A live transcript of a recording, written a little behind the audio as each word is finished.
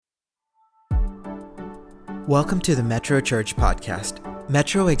Welcome to the Metro Church podcast.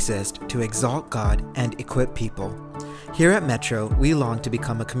 Metro exists to exalt God and equip people. Here at Metro, we long to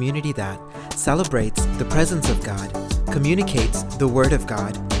become a community that celebrates the presence of God, communicates the Word of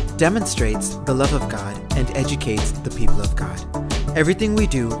God, demonstrates the love of God, and educates the people of God. Everything we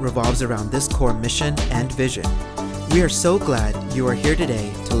do revolves around this core mission and vision. We are so glad you are here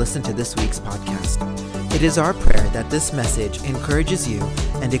today to listen to this week's podcast. It is our prayer that this message encourages you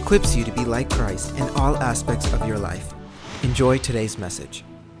and equips you to be like Christ in all aspects of your life. Enjoy today's message.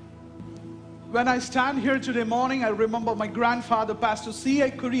 When I stand here today morning, I remember my grandfather, Pastor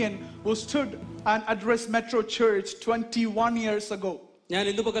C.A. Kurian, who stood and addressed Metro Church 21 years ago. ഞാൻ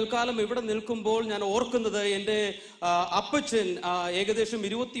ഇന്ന് പകൽക്കാലം ഇവിടെ നിൽക്കുമ്പോൾ ഞാൻ ഓർക്കുന്നത് എൻ്റെ അപ്പച്ചൻ ഏകദേശം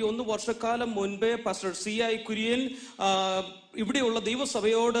 21 വർഷക്കാലം മുൻപേ പാസ്റ്റർ C.I. കുര്യൻ ഇവിടെയുള്ള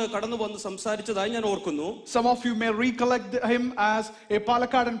ദൈവസഭയോട് കടന്നു വന്ന് സംസാരിച്ചതായി ഞാൻ ഓർക്കുന്നു. Some of you may recollect him as a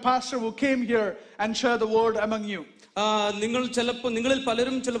Palakkadan pastor who came here and shared the word among you. നിങ്ങളിൽ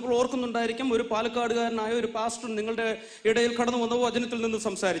പലരും ചിലപ്പോൾ ഓർക്കുന്നുണ്ടായിരിക്കും ഒരു പാലക്കാടുകാരനായ ഒരു പാസ്റ്റർ നിങ്ങളുടെ ഇടയിൽ കടന്നു വന്ന വചനത്തിൽ നിന്ന്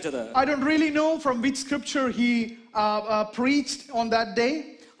സംസാരിച്ചത്. I don't really know from which scripture he preached on that day.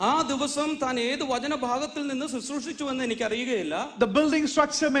 ആ ദിവസം താൻ ഏത് വചനഭാഗത്തിൽ നിന്ന് ശുശ്രൂഷിച്ചു എന്ന് എനിക്ക് അറിയുകയില്ല. The building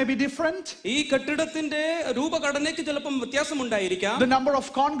structure may be different. ഈ കെട്ടിടത്തിന്റെ രൂപഘടനയ്ക്ക് ചിലപ്പോൾ വ്യത്യാസമുണ്ടായിരിക്കാം. The number of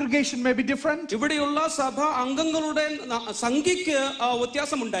congregation may be different. ഇവിടെയുള്ള സഭ അംഗങ്ങളുടെ സംഖ്യയ്ക്ക്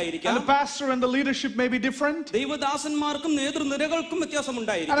വ്യത്യാസമുണ്ടായിരിക്കാം. And the pastor and the leadership may be different. ദൈവദാസന്മാർക്കും നേതൃനിരകൾക്കും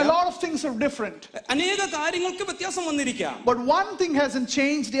വ്യത്യാസമുണ്ടായിരിക്കാം. And a lot of things are different. അനേക കാര്യങ്ങൾക്ക് വ്യത്യാസം വന്നിരിക്കാം. But one thing hasn't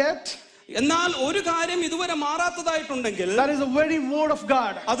changed yet. എന്നാൽ ഒരു കാര്യം ഇതുവരെ മാറാത്തതായിട്ടുണ്ടെങ്കിൽ that is the very word of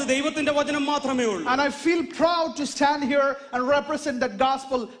God. അത് ദൈവത്തിന്റെ വചനം മാത്രമേ ഉള്ളൂ. And I feel proud to stand here and represent that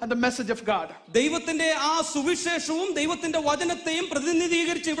gospel and the message of God. ദൈവത്തിന്റെ ആ സുവിശേഷവും ദൈവത്തിന്റെ വചനത്തെയും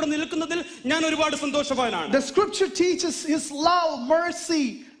പ്രതിനിധീകരിച്ച് ഇവിടെ നിൽക്കുന്നതിൽ ഞാൻ ഒരുപാട് സന്തോഷവാനാണ്. The scripture teaches his love, mercy,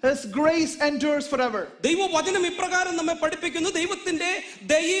 his grace endures forever. ദൈവവചനം ഇപ്രകാരം നമ്മെ പഠിപ്പിക്കുന്നു, ദൈവത്തിന്റെ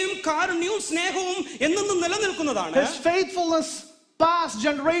ദയയും കാരുണ്യവും സ്നേഹവും എന്നെന്നും നിലനിൽക്കുന്നതാണ്. His faithfulness past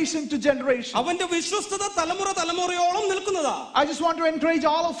generation to generation. അവന്റെ വിശ്വസ്തത തലമുറയോളം നിൽക്കുന്നതാ. I just want to encourage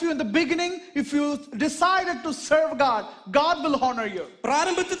all of you in the beginning, if you decided to serve God, God will honor you.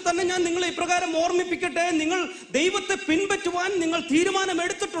 പ്രാരംഭത്തിൽ തന്നെ ഞാൻ നിങ്ങളെ ഇപ്രകാരം ഓർമ്മിപ്പിക്കട്ടെ, നിങ്ങൾ ദൈവത്തെ പിൻപറ്റുവാൻ നിങ്ങൾ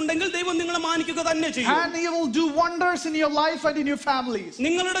തീരുമാനമെടുത്തിട്ടുണ്ടെങ്കിൽ ദൈവം നിങ്ങളെ മാനിക്കുക തന്നെ ചെയ്യും. And he will do wonders in your life and in your families.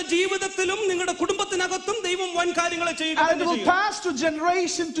 നിങ്ങളുടെ ജീവിതത്തിലും നിങ്ങളുടെ കുടുംബത്തിനകത്തും ദൈവം വൻ കാര്യങ്ങളെ ചെയ്യുക തന്നെ ചെയ്യും. And it will pass to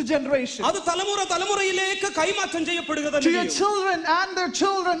generation. അത് തലമുറയിലേക്ക് കൈമാറ്റം ചെയ്യപ്പെടുക തന്നെ ചെയ്യും. To your ചെയ്യും. children and their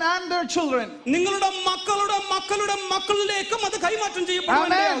children and their children. നിങ്ങളുടെ മക്കളുടെ മക്കളിലേക്കും അത് കൈമാറ്റം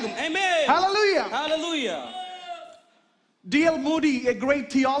ചെയ്യപ്പെടും. Amen. Hallelujah. Hallelujah. D.L. Moody, a great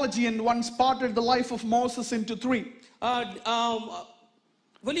theologian, once parted the life of Moses into three.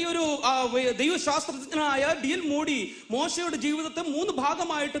 വലിയൊരു ദൈവശാസ്ത്രജ്ഞനായ D.L. മൂഡി മോശയുടെ ജീവിതത്തെ 3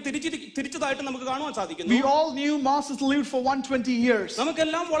 ഭാഗമായിട്ട് തിരിച്ചതായിട്ട് നമുക്ക് കാണുവാൻ സാധിക്കുന്നു. We all knew Moses lived for 120 years.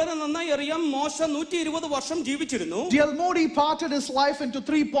 നമുക്കെല്ലാം വളരെ നന്നായി അറിയാം മോശ 120 വർഷം ജീവിച്ചിരുന്നു. D.L. Moody parted his life into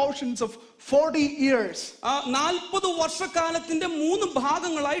 3 portions of 40 years. 40 വർഷക്കാലത്തിന്റെ 3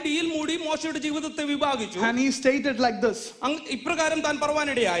 ഭാഗങ്ങളായി D.L. മൂഡി മോശയുടെ ജീവിതത്തെ വിഭാഗിച്ചു. And he stated like this. ഇപ്രകാരം താൻ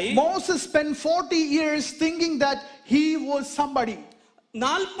പറയുവാനിടയായി, Moses spent 40 years thinking that he was somebody.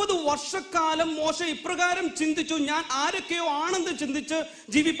 40 വർഷക്കാലം മോശ ഇപ്രകാരം ചിന്തിച്ചു, ഞാൻ ആരൊക്കെയോ ആണെന്ന് ചിന്തിച്ച്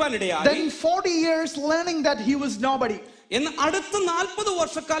ജീവിപ്പാനിടയായി. Then 40 years learning that he was nobody. എന്ന് അടുത്ത 40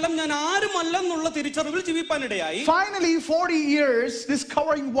 വർഷക്കാലം ഞാൻ ആരുമല്ലെന്നുള്ള തിരിച്ചറിവിൽ ജീവിപ്പാനിടയായി. Finally 40 years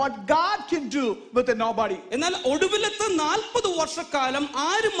discovering what God can do with a nobody. എന്നാൽ ഒടുവിലത്തെ 40 വർഷക്കാലം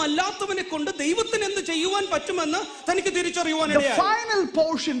ആരുമല്ലാത്തവനെ കൊണ്ട് ദൈവത്തിന് എന്ത് ചെയ്യുവാൻ പറ്റുമെന്ന് തനിക്ക് തിരിച്ചറിയുവാനിടയായി. The final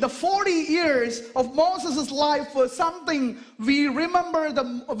portion, the 40 years of Moses' life, was something we remember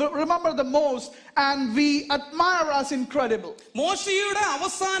the most and we admire as incredible. മോശയുടെ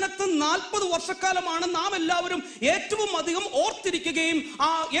അവസാനത്തെ 40 വർഷക്കാലമാണ് നാം എല്ലാവരും ഏറ്റവും അധികം ഓർത്തിരിക്കുകയും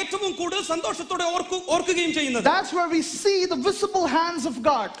ഏറ്റവും കൂടുതൽ സന്തോഷത്തോടെ ഓർക്കുകയും ചെയ്യുന്നത്. That's where we see the visible hands of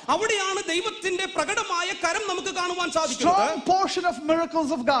God. അവിടെയാണ് ദൈവത്തിന്റെ പ്രകടമായ കരം നമുക്ക് കാണുവാൻ സാധിക്കുന്നത്. Strong portion of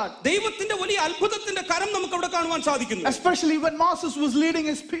miracles of God. ദൈവത്തിന്റെ വലിയ അത്ഭുതത്തിന്റെ കരം നമുക്ക് അവിടെ കാണുവാൻ സാധിക്കുന്നു. Especially when Moses was leading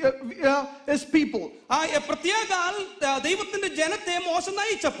his people. പ്രത്യേക ദൈവത്തിന്റെ ജനത്തെ മോശ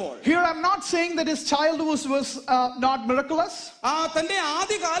നയിച്ചപ്പോൾ. Here I'm not saying that his childhood was not miraculous. തന്റെ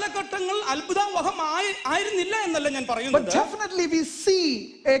ആദ്യ കാലഘട്ടങ്ങൾ അത്ഭുതവഹമായിരുന്നില്ല എന്നല്ല ഞാൻ പറയുന്നത്. But definitely we see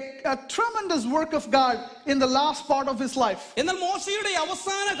a tremendous work of God in the last part of his life. എന്നാൽ മോശയുടെ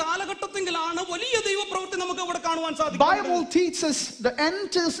അവസാന കാലഘട്ടത്തിലാണ് വലിയ ദൈവപ്രവൃത്തി നമുക്ക് അവിടെ കാണുവാൻ സാധിക്കുന്നത്. Bible teaches the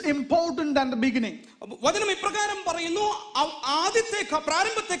end is important than the beginning. വചനം ഇപ്രകാരം പറയുന്നു, ആദ്യത്തെ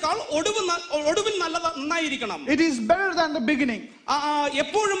പ്രാരംഭത്തെക്കാൾ ഒടുവിൽ നന്നായിരിക്കണം. It is better than the beginning.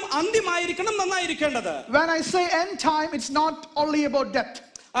 എപ്പോഴും അന്ത്യമായിരിക്കണം നന്നായിരിക്കേണ്ടത്. When I say end time, it's not only about death.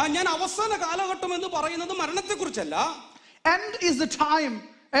 ഞാൻ അവസാന കാലഘട്ടം എന്ന് പറയുന്നത് മരണത്തെക്കുറിച്ചല്ല. End is the time.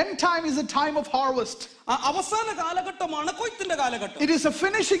 End time is the time of harvest. അവസാന കാലഘട്ടമാണ് കൊയ്ത്തിന്റെ കാലഘട്ടം. It is a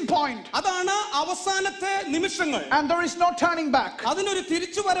finishing point. അതാണ് അവസാനത്തെ നിമിഷങ്ങൾ. And there is no turning back. അതിനൊരു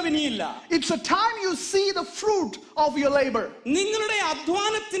തിരിച്ചുവരവിനിയില്ല. It's a time you see the fruit of your labor. നിങ്ങളുടെ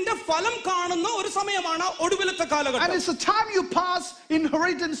അധ്വാനത്തിന്റെ ഫലം കാണുന്ന ഒരു സമയമാണ് ഒടുവിലത്തെ കാലഘട്ടം. And it's a time you pass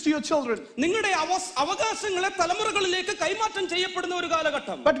inheritance to your children. നിങ്ങളുടെ അവകാശങ്ങളെ തലമുറകളിലേക്ക് കൈമാറ്റം ചെയ്യപ്പെടുന്ന ഒരു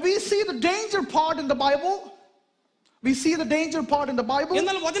കാലഘട്ടം. But we see the danger part in the Bible. We see the danger part in the Bible.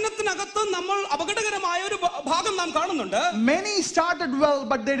 എന്നാൽ വചനത്തിനകത്ത് നമ്മൾ അപകടകരമായ ഒരു ഭാഗം നാം കാണുന്നുണ്ട്. Many started well,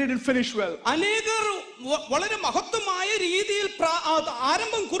 but they didn't finish well. അനേകർ വളരെ മഹത്വമായ രീതിയിൽ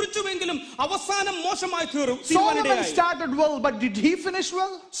ആരംഭം കുറിച്ചുവെങ്കിലും അവസാനം മോശമായി തീർന്നു. Solomon started well, but did he finish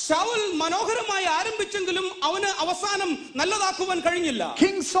well? Saul മനോഹരമായി ആരംഭിച്ചെങ്കിലും അവന് അവസാനം നല്ലതാക്കുവാൻ കഴിഞ്ഞില്ല.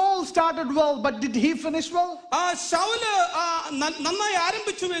 King Saul started well, but did he finish well? Saul നന്നായി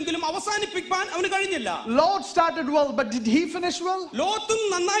ആരംഭിച്ചുവെങ്കിലും അവസാനിപ്പിക്കാൻ അവന് കഴിഞ്ഞില്ല. Lot started well, but did he finish well? ലോത്തും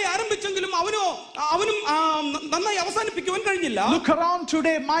നന്നായി ആരംഭിച്ചെങ്കിലും അവനും നന്നായി അവസാനിപ്പിക്കുവാൻ കഴിഞ്ഞില്ല. Look around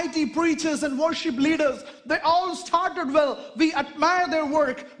today, mighty preachers and worship leaders, they all started well. We admire their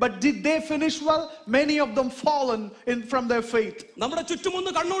work, but did they finish well? Many of them fallen from their faith. നമ്മുടെ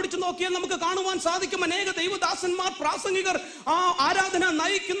ചുറ്റുമൊന്ന് കണ്ണോടിച്ച് നോക്കിയാൽ നമുക്ക് കാണുവാൻ സാധിക്കും അനേക ദൈവദാസന്മാർ പ്രാസംഗികർ ആരാധന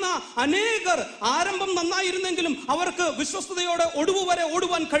നയിക്കുന്ന അനേകർ ആരംഭം നന്നായിരുന്നെങ്കിലും അവർക്ക് വിശ്വസ്തയോടെ ഒടുവ് വരെ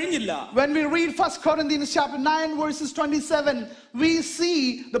ഓടുവാൻ കഴിഞ്ഞില്ല. When we read 1 Corinthians chapter 9 verses 27, we see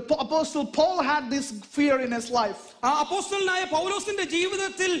the apostle Paul had this fear in his life. അപ്പോസ്തലനായ പൗലോസിന്റെ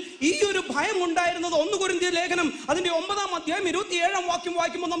ജീവിതത്തിൽ ഈ ഒരു ഭയം ഉണ്ടായിരുന്നത് 1 കൊരിന്ത്യർ ലേഖനം അതിന്റെ 9-ാം അധ്യായം 27-ാം വാക്യം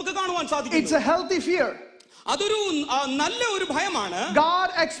വായിക്കുമ്പോൾ നമുക്ക് കാണുവാൻ സാധിക്കും. It's a healthy fear. അതൊരു നല്ല ഒരു ഭയമാണ്. God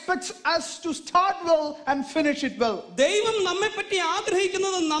expects us to start well and finish it well. ദൈവം നമ്മെപ്പറ്റി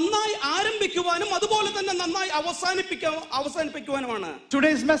ആഗ്രഹിക്കുന്നത് നന്നായി ആരംഭിക്കുവാനും അതുപോലെ തന്നെ നന്നായി അവസാനിപ്പിക്കുവാനുമാണ്.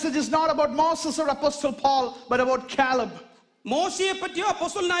 Today's message is not about Moses or Apostle Paul, but about Caleb. മോശയെ പറ്റിയോ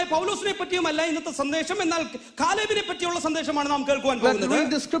അപ്പോസ്തലനായ പൗലോസിനെ പറ്റിയുമല്ല ഇന്നത്തെ സന്ദേശം, എന്നാൽ കാലേബിനെ പറ്റിയുള്ള സന്ദേശമാണ് നാം കേൾക്കുവാൻ പോകുന്നത്. Let's read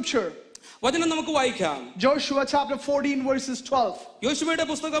the scripture. വചനം നമുക്ക് വായിക്കാം. Joshua chapter 14 verses 12. യോശുവയുടെ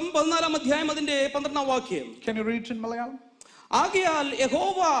പുസ്തകം 14-ാം അധ്യായം അതിന്റെ 12-ാം വാക്യം. Can you read it in Malayalam? ആകയാൽ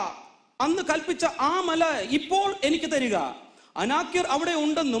യഹോവ അന്ന് കൽപ്പിച്ച ആ മല ഇപ്പോൾ എനിക്ക് തരിക. അനാക്യർ അവിടെ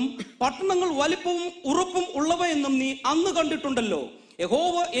ഉണ്ടെന്നും പട്ടണങ്ങൾ വലിപ്പവും ഉറപ്പും ഉള്ളവയെന്നും നീ അന്ന് കണ്ടിട്ടുണ്ടല്ലോ.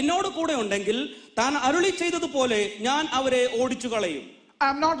 യഹോവ എന്നോട് കൂടെ ഉണ്ടെങ്കിൽ താൻ അരുളി ചെയ്തതുപോലെ ഞാൻ അവരെ ഓടിച്ചു കളയും.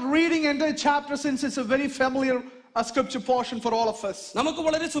 I'm not reading entire chapter since it's a very familiar scripture portion for all of us. നമുക്ക്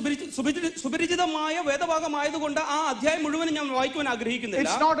വളരെ സുപരിചിതമായ വേദഭാഗമായതുകൊണ്ട് ആ അധ്യായം മുഴുവനും ഞാൻ വായിക്കുവാൻ ആഗ്രഹിക്കുന്നില്ല.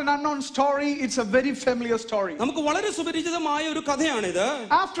 It's not an unknown story, it's a very familiar story. നമുക്ക് വളരെ സുപരിചിതമായ ഒരു കഥയാണിത്.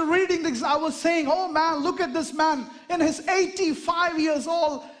 After reading this, I was saying, oh man, look at this man in his 85 years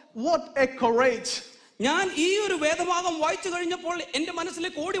old. What a courage. ഞാൻ ഈ ഒരു വേദഭാഗം വായിച്ചു കഴിഞ്ഞപ്പോൾ എന്റെ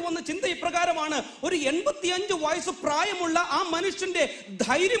മനസ്സിലേക്ക് ഓടി വന്ന ചിന്ത ഇപ്രകാരമാണ്: ഒരു 85 വയസ്സ് പ്രായമുള്ള ആ മനുഷ്യന്റെ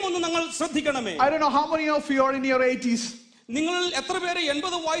ധൈര്യം ഒന്ന് നിങ്ങൾ ശ്രദ്ധിക്കണമേ. I don't know how many of you are in your 80s. നിങ്ങൾ എത്ര പേര്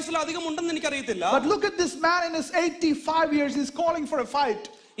 80 വയസ്സിലധികം ഉണ്ടെന്ന് എനിക്കറിയത്തില്ല. But look at this man in his 85 years, he's calling for a fight.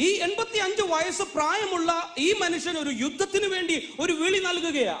 ഈ 85 വയസ്സ് പ്രായമുള്ള ഈ മനുഷ്യൻ ഒരു യുദ്ധത്തിന് വേണ്ടി ഒരു വിളി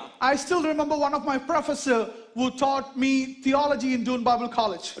നൽകുകയാ. I still remember one of my professor who taught me theology in Doon Bible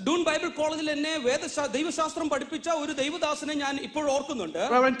College. Doon Bible College എന്നെ ദൈവശാസ്ത്രം പഠിപ്പിച്ച ഒരു ദൈവദാസനെ ഞാൻ ഇപ്പോൾ ഓർക്കുന്നുണ്ട്.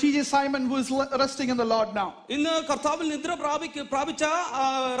 Reverend T.J. Simon, who is resting in the Lord now. ഇന്ന് കർത്താവിൽ നിദ്ര പ്രാപിച്ച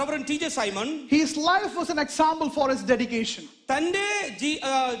Reverend T.J. Simon, his life was an example for his dedication. തന്റെ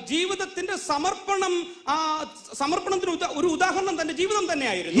ജീവിതത്തിന്റെ സമർപ്പണത്തിന് ഒരു ഉദാഹരണം തന്റെ ജീവിതം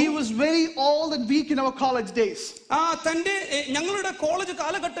തന്നെയായിരുന്നു. He was very old and weak in our college days. തന്റെ ഞങ്ങളുടെ കോളേജ്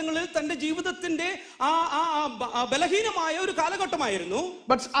കാലഘട്ടങ്ങളിൽ തന്റെ ജീവിതത്തിന്റെ ബലഹീനമായ ഒരു കാലഘട്ടമായിരുന്നു.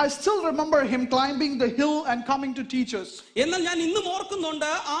 But I still remember him climbing the hill and coming to teach us. എന്നാൽ ഞാൻ ഇന്നും ഓർക്കുന്നുണ്ട്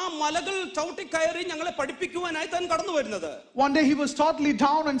ആ മലകൾ ചവിട്ടി കയറി ഞങ്ങളെ പഠിപ്പിക്കുവാനായി താൻ കടന്നു വരുന്നത്. One day he was totally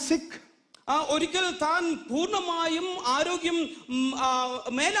down and sick. ഒരിക്കൽ താൻ പൂർണ്ണമായും ആരോഗ്യം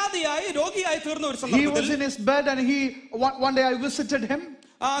മേലാതെയായി രോഗിയായി തീർന്ന ഒരു സന്ദർഭത്തിൽ he was in his bed and one day I visited him.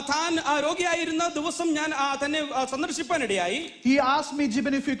 താൻ രോഗിയായിരുന്ന ദിവസം ഞാൻ തന്നെ സന്ദർശിക്കാനിടയായി. He asked me,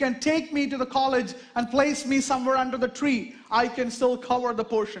 Jibin, if you can take me to the college and place me somewhere under the tree, I can still cover the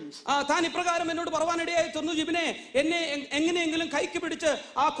portions. താൻ ഇപ്രകാരം എന്നോട് പറയാനിടയായി തീർന്നു, ജിബിനെ എന്നെ എങ്ങനെയെങ്കിലും കൈക്ക് പിടിച്ച്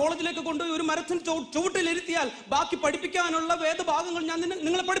ആ കോളേജിലേക്ക് കൊണ്ടുപോയി ഒരു മരത്തിന് ചുവട്ടിൽ ഇരുത്തിയാൽ ബാക്കി പഠിപ്പിക്കാനുള്ള വേദഭാഗങ്ങൾ ഞാൻ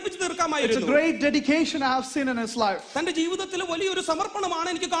നിങ്ങളെ പഠിപ്പിച്ചു തീർക്കാമായിരുന്നു. It's a great dedication I have seen in his life. തന്റെ ജീവിതത്തിൽ വലിയൊരു സമർപ്പണമാണ്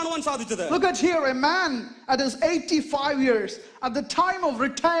എനിക്ക് കാണുവാൻ സാധിച്ചത്. Look at here, a man at his 85 years, at the time of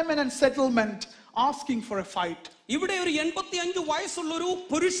retirement and settlement, asking for a fight. ഇവിടെ ഒരു 85 വയസ്സുള്ള ഒരു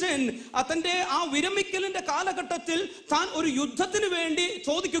പുരുഷൻ തന്റെ ആ വിരമിക്കലിന്റെ കാലഘട്ടത്തിൽ താൻ ഒരു യുദ്ധത്തിന് വേണ്ടി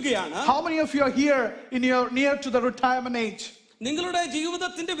ചോദിക്കുകയാണ്. How many of you are here in your near to the retirement age? നിങ്ങളുടെ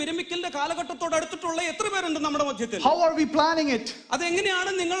ജീവിതത്തിന്റെ വിരമിക്കലിന്റെ കാലഘട്ടത്തോട് അടുത്തിട്ടുള്ള എത്ര പേരുണ്ട് നമ്മുടെ മധ്യത്തിൽ? How are we planning it?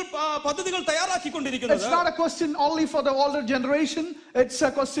 അതെങ്ങനെയാണ് നിങ്ങൾ പദ്ധതികൾ തയ്യാറാക്കിക്കൊണ്ടിരിക്കുന്നത്? It's not a question only for the older generation, it's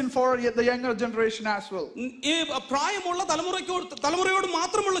a question for the younger generation as well. ഈ പ്രായമുള്ള തലമുറയോട്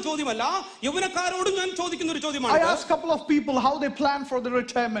മാത്രമുള്ള ചോദ്യമല്ല, യൗവനക്കാരോടും ഞാൻ ചോദിക്കുന്ന ഒരു ചോദ്യമാണ്. I asked a couple of people how they plan for the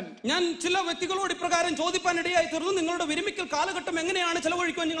retirement. ഞാൻ ചില വ്യക്തികളോട് ഇപ്രകാരം ചോദിക്കാനിടയായി തീർന്നു, നിങ്ങളുടെ വിരമിക്കൽ കാലഘട്ടം എങ്ങനെയാണ്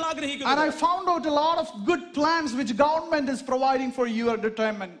ചെലവഴിക്കാൻ നിങ്ങൾ ആഗ്രഹിക്കുന്നത്? And I found out a lot of good plans which government is providing for your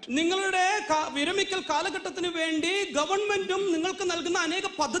retirement. നിങ്ങളുടെ വിരമിക്കൽ കാലഘട്ടത്തിന് വേണ്ടി ഗവൺമെന്റും നിങ്ങൾക്ക് നൽകുന്ന അനേക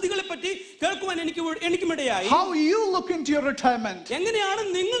പദ്ധതികളെ പറ്റി കേൾക്കുവാൻ എനിക്കുമിടയായി. How you look into your retirement? എങ്ങനെയാണ്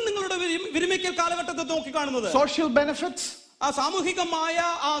നിങ്ങൾ നിങ്ങളുടെ വിരമിക്കൽ കാലഘട്ടത്തെ നോക്കിക്കാണുന്നത്? Social benefits, സാമൂഹികമായ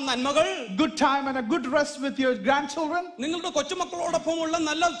നന്മകൾ, good time and a good rest with your grandchildren, നിങ്ങളുടെ കൊച്ചുമക്കളോടൊപ്പമുള്ള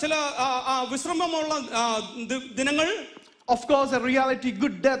നല്ല ചില വിശ്രമമുള്ള ദിനങ്ങൾ, of course a reality,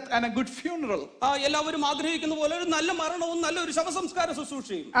 good death and a good funeral. എല്ലാവരും ആഗ്രഹിക്കുന്ന പോലെ ഒരു നല്ല മരണവും നല്ലൊരു ശവസംസ്കാര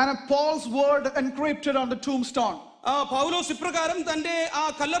ശുശ്രൂഷയും. And Paul's word encrypted on the tombstone. പൗലോസ് ഇപ്രകാരം തന്റെ ആ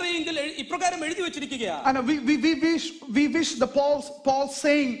കല്ലറയിൽ ഇപ്രകാരം എഴുതി വെച്ചിരിക്കുകയാണ്. And we wish the Paul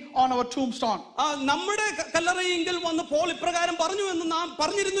saying on our tombstone. നമ്മുടെ കല്ലറയിൽ വന്ന് പോൾ ഇപ്രകാരം പറഞ്ഞു എന്ന് നാം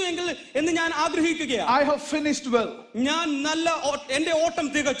പറഞ്ഞിരുന്നു എന്ന് ഞാൻ ആഗ്രഹിക്കുകയാണ്. I have finished well. ഞാൻ നല്ല എന്റെ ഓട്ടം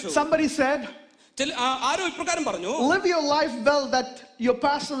തികച്ചു. Somebody said, ആരോ ഇപ്രകാരം പറഞ്ഞു, live your life well that your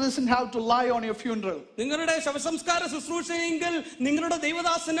pastor doesn't have to lie on your funeral. നിങ്ങളുടെ ശവസംസ്കാര ശുശ്രൂഷയെങ്കിൽ നിങ്ങളുടെ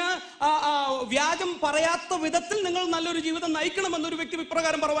ദൈവദാസന് വ്യാജം പറയാത്ത വിധത്തിൽ നിങ്ങൾ നല്ലൊരു ജീവിതം നയിക്കണമെന്നൊരു വ്യക്തി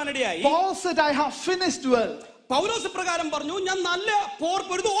ഇപ്രകാരം പറയാനിടയായി. Paul said, I have finished well. പൗലോസ് ഇപ്രകാരം പറഞ്ഞു, ഞാൻ നല്ല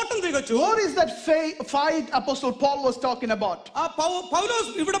പൊരുതി ഓട്ടം തികച്ചു. What is that fight Apostle Paul was talking about?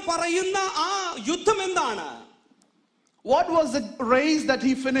 പൗലോസ് ഇവിടെ പറയുന്ന ആ യുദ്ധം എന്താണ്? What was the race that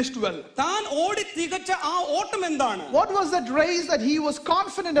he finished well? താൻ ഓടി തികച്ച ആ ഓട്ടം എന്താണ്? What was that race that he was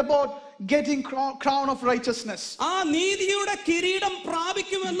confident about getting crown of righteousness? ആ നീതിയുടെ കിരീടം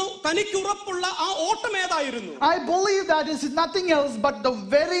പ്രാപിക്കുമെന്ന് തനിക്ക് ഉറപ്പുള്ള ആ ഓട്ടം ഏതായിരുന്നു? I believe that is nothing else but the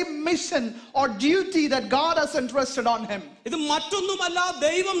very mission or duty that God has entrusted on him. ഇത് മറ്റൊന്നുമല്ല,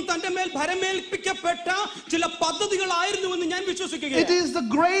 ദൈവം തന്റെ മേൽ ഭരമേൽപ്പിക്കപ്പെട്ട ചില പദ്ധതികളായിരുന്നുവെന്ന് ഞാൻ വിശ്വസിക്കുകയാണ്. It is the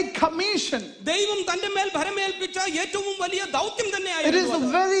great commission. ദൈവം തന്റെ മേൽ ഭരമേൽപ്പിച്ച ഏറ്റവും വലിയ ദൗത്യം തന്നെയായിരുന്നു. It is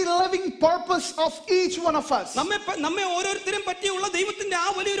the very living purpose of each one of us. നമ്മെ ഓരോരുത്തരും പറ്റിയുള്ള ദൈവത്തിന്റെ ആ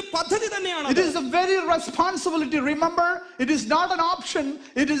വലിയൊരു പദ്ധതി തന്നെയാണ്. It is the very responsibility. Remember, it is not an option.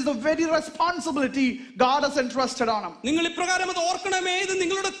 It is the very responsibility God has entrusted on him. നിങ്ങൾ ഇപ്രകാരം അത് ഓർക്കണമേ, ഇത്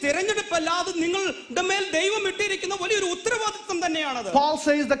നിങ്ങളുടെ തിരഞ്ഞെടുപ്പല്ല, അത് നിങ്ങളുടെ മേൽ ദൈവം ഇട്ടിരിക്കുന്ന വലിയൊരു ഉത്തരവാദിത്വം തന്നെയാണത്. Paul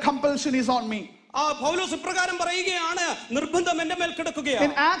says the compulsion is on me. പൗലോസ് ഇപ്രകാരം പറയുകയാണ്, നിർബന്ധം എന്റെ മേൽ കിടക്കുകയാണ്.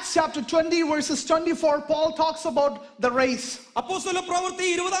 In Acts chapter 20 verses 24, Paul talks about the race. അപ്പോസ്തല പ്രവൃത്തി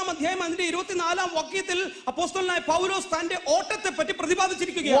 20-ാം അധ്യായം അതിന്റെ 24-ാം വാക്യത്തിൽ അപ്പോസ്തലനായ പൗലോസ് തന്റെ ഓട്ടത്തെ പറ്റി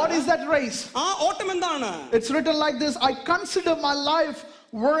പ്രതിപാദിച്ചിരിക്കുകയാണ്. What is that race? ആ ഓട്ടം എന്താണ്? It's written like this, I consider my life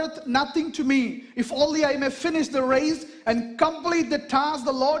worth nothing to me, if only I may finish the race and complete the task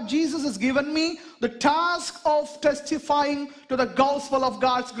the Lord Jesus has given me, the task of testifying to the gospel of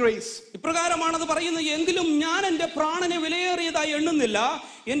God's grace. ഇപ്രകാരമാണത് പറയുന്നത്, എങ്കിലും ഞാൻ എന്റെ പ്രാണനെ വിലയേറിയതായി എണ്ണുന്നില്ല,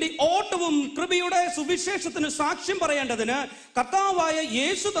 എന്റെ ഓട്ടവും കൃപയുടെ സുവിശേഷത്തിന് സാക്ഷ്യം പറയേണ്ടതിന് കർത്താവായ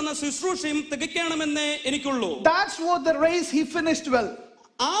യേശു തന്ന ശുശ്രൂഷയും തികയ്ക്കണമെന്നേ എനിക്കുള്ളൂ. That's what the race he finished well.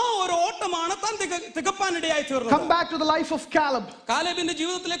 ആ ഒരു ഓട്ടമാണ് താൻ തികപ്പാനിടയായി തീർന്നത്. Come back to the life of Caleb. കാലേബിന്റെ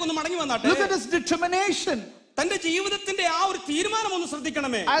ജീവിതത്തിലേക്ക് ഒന്ന് മടങ്ങി വന്നാട്ടെ. Look at his determination. തന്റെ ജീവിതത്തിന്റെ ആ ഒരു തീരുമാനം ഒന്ന്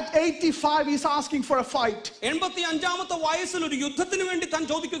ശ്രദ്ധിക്കണമേ. At 85 he's asking for a fight. 85-ാമത്തെ വയസ്സിൽ ഒരു യുദ്ധത്തിന് വേണ്ടി താൻ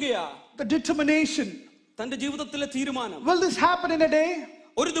ചോദിക്കുകയാ. The determination. തന്റെ ജീവിതത്തിലെ തീരുമാനം. Will this happen in a day?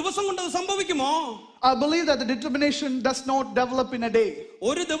 ഒരു ദിവസം കൊണ്ട് അത് സംഭവിക്കുമോ? I believe that the determination does not develop in a day.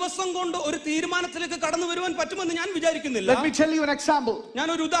 ഒരു ദിവസം കൊണ്ട് ഒരു തീരുമാനത്തിലേക്ക് കടന്നു വരുവാൻ പറ്റുമെന്ന് ഞാൻ വിചാരിക്കുന്നില്ല. Let me tell you an example. ഞാൻ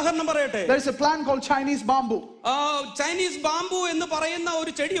ഒരു ഉദാഹരണം പറയട്ടെ. There is a plant called Chinese bamboo. Chinese bamboo എന്ന് പറയുന്ന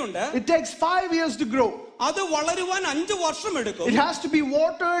ഒരു ചെടിയുണ്ട്. It takes 5 years to grow. അത് വളരുവാൻ 5 വർഷം എടുക്കും. It has to be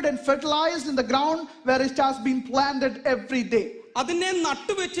watered and fertilized in the ground where it has been planted every day. അതിനെ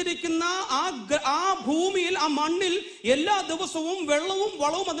നട്ടുവെച്ചിരിക്കുന്ന ആ ഭൂമിയിൽ, ആ മണ്ണിൽ എല്ലാ ദിവസവും വെള്ളവും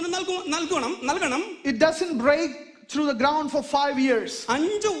വളവും അതിന് നൽകണം. It doesn't break through the ground for 5 years.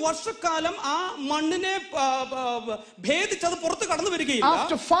 5 വർഷക്കാലം ആ മണ്ണിനെ ഭേദിച്ചത് പുറത്ത് കടന്നു വരികയില്ല.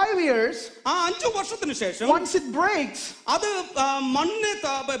 After 5 years, ആ 5 വർഷത്തിന് ശേഷം once it breaks, അത് മണ്ണിനെ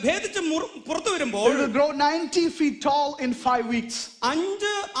ഭേദിച്ച് പുറത്തു വരുമ്പോൾ it will grow 90 feet tall in 5 weeks.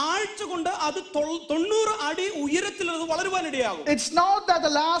 5 ആഴ്ച കൊണ്ട് അത് 90 അടി ഉയരത്തിൽ അത് വളരുവാനിടയാകും. It's not that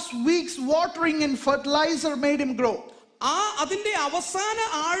the last week's watering and fertilizer made him grow. അതിന്റെ അവസാന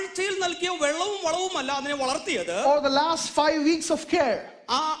ആഴ്ചയിൽ നൽകിയ വെള്ളവും വളവുമല്ല അതിനെ വളർത്തിയത്. Or the last 5 weeks of care.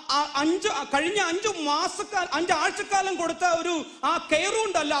 കഴിഞ്ഞ 5 ആഴ്ചക്കാലം കൊടുത്ത ഒരു ആ കെയർ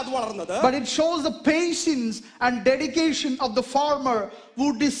കൊണ്ടല്ല അത് വളർന്നത്. But it shows the patience and dedication of the farmer who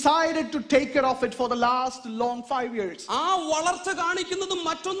decided to take care of it for the last long 5 years. ആ വളർച്ച കാണിക്കുന്നത്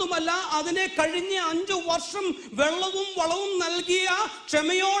മറ്റൊന്നുമല്ല, അതിനെ കഴിഞ്ഞ 5 വർഷം വെള്ളവും വളവും നൽകിയ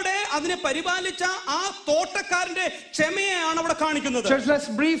ക്ഷമയോടെ അതിനെ പരിപാലിച്ച ആ തോട്ടക്കാരന്റെ ക്ഷമയെയാണ് അവിടെ കാണിക്കുന്നത്. Church, let's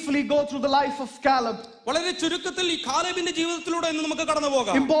briefly go through the life of Caleb. വളരെ ചുരുക്കത്തിൽ ഈ കാലേബിന്റെ ജീവിതത്തിലൂടെ നമുക്ക് കടന്നു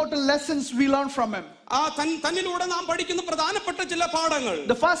പോകാം. Important lessons we learn from him. ആ തന്നിലൂടെ നാം പഠിക്കുന്ന പ്രധാനപ്പെട്ട ചില പാഠങ്ങൾ.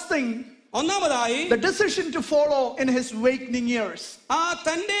 The first thing, ഒന്നാമതായി, the decision to follow in his awakening years.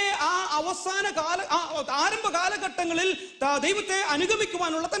 തന്റെ ആ അവസാന ആരംഭ കാലഘട്ടങ്ങളിൽ ദൈവത്തെ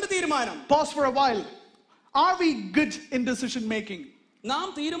അനുഗമിക്കുവാനുള്ള തന്റെ തീരുമാനം. Pause for a while. Are we good in decision making? നാം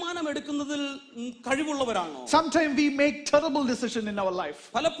തീരുമാനം എടുക്കുന്നതിൽ കഴിവുള്ളവരാണോ? Sometimes we make terrible decisions in our life.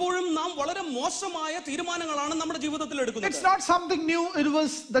 പലപ്പോഴും നാം വളരെ മോശമായ തീരുമാനങ്ങളാണ് നമ്മുടെ ജീവിതത്തിൽ എടുക്കുന്നത്. It's not something new. It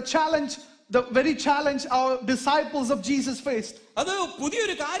was the challenge, the very challenge our disciples of Jesus faced. അത്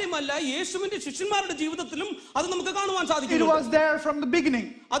പുതിയൊരു കാര്യമല്ല, യേശുവിന്റെ ശിഷ്യന്മാരുടെ ജീവിതത്തിലും അത് നമുക്ക് കാണുവാൻ സാധിക്കും. It was there from the beginning.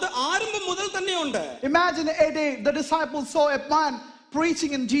 അത് ആരംഭം മുതൽ തന്നെയുണ്ട്. Imagine a day the disciples saw a man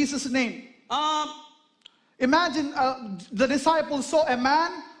preaching in Jesus' name. Imagine the disciples saw a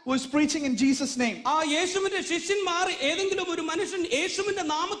man who is preaching in Jesus' name. യേശുവിന്റെ ശിഷ്യന്മാർ ഏതെങ്കിലും ഒരു മനുഷ്യൻ യേശുവിന്റെ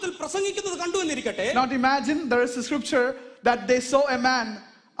നാമത്തിൽ പ്രസംഗിക്കുന്നത് കണ്ടു എന്നിരിക്കട്ടെ. Not imagine, there is a scripture that they saw a man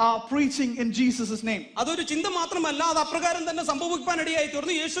preaching in Jesus' name. അതൊരു ചിന്ത മാത്രമല്ല, അത് അപ്രകാരം തന്നെ സംഭവിക്കാനിടയായി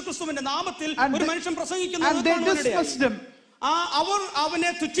തീർന്നു. യേശുക്രിസ്തുവിന്റെ നാമത്തിൽ ഒരു മനുഷ്യൻ പ്രസംഗിക്കുന്നത് and they dismissed him. അവർ അവനെ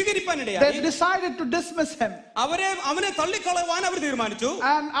തുച്ഛീകരിക്കാനിടയായി. They decided to dismiss him. അവനെ തള്ളിക്കളയാൻ അവർ തീരുമാനിച്ചു.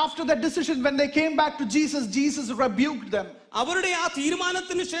 And after that decision, when they came back to Jesus, Jesus rebuked them. അവരുടെ ആ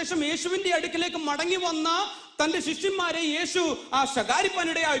തീരുമാനത്തിന് ശേഷം യേശുവിന്റെ അടുക്കിലേക്ക് മടങ്ങി വന്ന തന്റെ ശിഷ്യന്മാരെ യേശു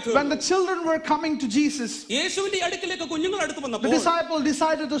ശകാരിപ്പാനിടയായി. When the children were coming to Jesus, യേശുവിന്റെ അടുക്കിലേക്ക് കുഞ്ഞുങ്ങൾ അടുത്ത് വന്നപ്പോൾ the disciples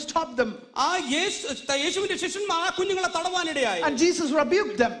decided to stop them. യേശുവിന്റെ ശിഷ്യന്മാർ ആ കുഞ്ഞുങ്ങളെ തടവാനിടയായി. And Jesus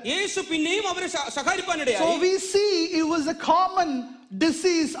rebuked them. യേശു പിന്നെയും അവരെ ശകാരിപ്പാനിടയായി. So we see it was a common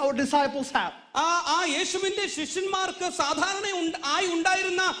disease our disciples have. ആ യേശുവിന്റെ ശിഷ്യന്മാർക്ക് സാധാരണ ആയി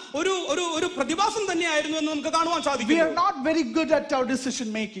ഉണ്ടായിരുന്ന ഒരു പ്രതിഭാസം തന്നെയായിരുന്നു എന്ന് നമുക്ക് കാണുവാൻ സാധിക്കും. We are not very good at our decision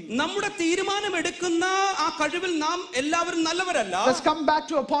making. നമ്മുടെ തീരുമാനം എടുക്കുന്ന ആ കഴിവിൽ നാം എല്ലാവരും നല്ലവരല്ല. Let's come back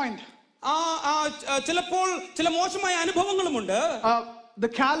to a point. ചിലപ്പോൾ ചില മോശമായ അനുഭവങ്ങളുമുണ്ട്.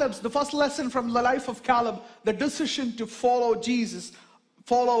 The first lesson from the life of Caleb, the decision to follow Jesus,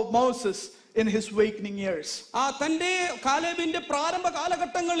 follow Moses in his awakening years. തന്റെ കാലേബിന്റെ പ്രാരംഭ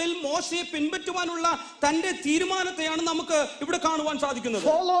കാലഘട്ടങ്ങളിൽ മോശയെ പിൻപറ്റുവാനുള്ള തന്റെ തീരുമാനത്തെയാണ് നമുക്ക് ഇവിടെ കാണുവാൻ സാധിക്കുന്നത്.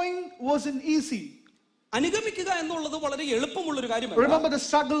 Following wasn't easy. അനുഗമിക്കുക എന്നുള്ളത് വളരെ എളുപ്പമുള്ള ഒരു കാര്യമല്ല. Remember the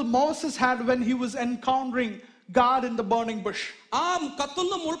struggle Moses had when he was encountering God in the burning bush.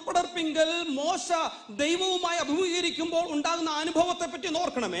 കത്തുന്ന മുൾപ്പടർപ്പിങ്കൽ മോശ ദൈവവുമായി അഭിമുഖീകരിക്കുമ്പോൾ ഉണ്ടാകുന്ന അനുഭവത്തെ പറ്റി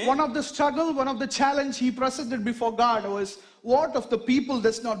ഓർക്കണമേ. One of the struggle, one of the challenge he presented before God was, what if the people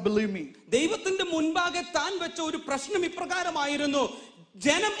does not believe me? ദൈവത്തിന്റെ മുൻപാകെ താൻ വെച്ച ഒരു പ്രശ്നം ഇപ്രകാരമായിരുന്നു,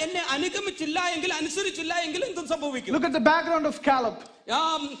 ജനം എന്നെ അനുഗമിച്ചില്ല എങ്കിൽ, അനുസരിച്ചില്ല എങ്കിൽ എന്തും സംഭവിക്കും. Look at the background of Caleb.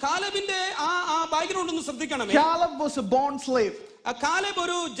 കാലേബിന്റെ ആ ബാക്ക്ഗ്രൗണ്ട് ഒന്ന് ശ്രദ്ധിക്കണമേ. Caleb was a born slave. Caleb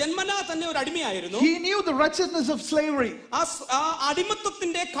ഒരു ജന്മനാ തന്നെ ഒരു അടിമയായിരുന്നു. He knew the wretchedness of slavery.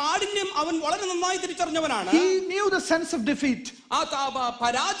 അടിമത്തത്തിന്റെ കാഠിന്യം അവൻ വളരെ നന്നായി തിരിച്ചറിഞ്ഞവനാണ്. He knew the sense of defeat.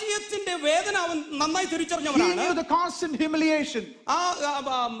 പരാജയത്തിന്റെ വേദന അവൻ നന്നായി തിരിച്ചറിഞ്ഞവനാണ്. He knew the constant humiliation.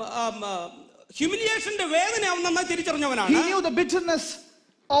 ഹ്യൂമിലിയേഷന്റെ വേദന അവൻ നന്നായി തിരിച്ചറിഞ്ഞവനാണ്. He knew the bitterness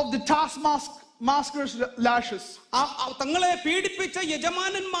of the taskmaster's lashes. തങ്ങളെ പീഡിപ്പിച്ച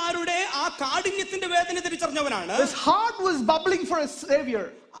യജമാനന്മാരുടെ ആ കാഠിന്യത്തിന്റെ വേദന തിരിച്ചറിഞ്ഞവനാണ്. His heart was bubbling for a savior.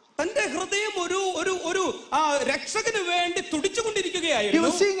 തന്റെ ഹൃദയം ഒരു രക്ഷകന് വേണ്ടി തുടിച്ചുകൊണ്ടിരിക്കുകയായിരുന്നു. He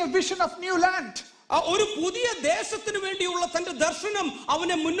was seeing a vision of new land. ഒരു പുതിയ ദേശത്തിന് വേണ്ടിയുള്ള തന്റെ ദർശനം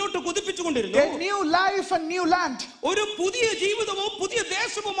അവനെ മുന്നോട്ട് കുതിപ്പിച്ചുകൊണ്ടിരുന്നു. A new life and new land. ഒരു പുതിയ ജീവിതവും പുതിയ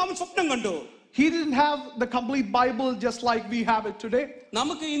ദേശവും അവൻ സ്വപ്നം കണ്ടു. He didn't have the complete Bible just like we have it today.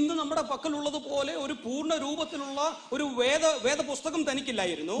 നമുക്ക് ഇന്ന് നമ്മുടെ പക്കലുള്ളത് പോലെ ഒരു പൂർണ്ണ രൂപത്തിലുള്ള ഒരു വേദ പുസ്തകം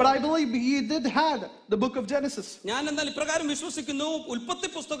തനിക്കില്ലായിരുന്നു. But I believe he did had the book of Genesis. ഞാൻ എന്നാൽ ഇപ്രകാരം വിശ്വസിക്കുന്നു, ഉൽപ്പത്തി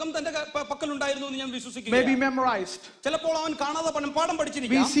പുസ്തകം തന്റെ പക്കലുണ്ടായിരുന്നു എന്ന് ഞാൻ വിശ്വസിക്കുന്നു. Maybe memorized. ചിലപ്പോൾ അവൻ കാണാതെ പാഠം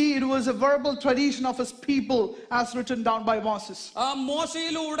പഠിച്ചിരിക്കാം. We see it was a verbal tradition of his people as written down by Moses.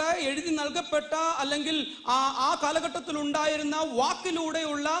 മോശയിലൂടെ എഴുതി നൽകപ്പെട്ട അല്ലെങ്കിൽ ആ കാലഘട്ടത്തിൽ ഉണ്ടായിരുന്ന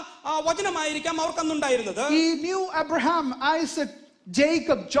വാക്കിലൂടെയുള്ള വചനമായിരിക്കും അവർക്ക് അന്നുണ്ടായിരുന്നത്. He knew Abraham, Isaac,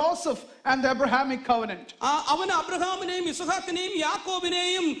 Jacob, Joseph, and the Abrahamic covenant. അവൻ അബ്രഹാമിനെയും ഇസ്ഹാക്കിനെയും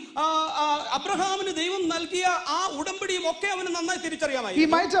യാക്കോബിനെയും അബ്രഹാമിന് ദൈവം നൽകിയ ആ ഉടമ്പടിയും ഒക്കെ അവന് നന്നായി തിരിച്ചറിയാമായിരുന്നു. He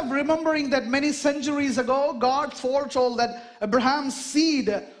might have remembering that many centuries ago God foretold that Abraham's seed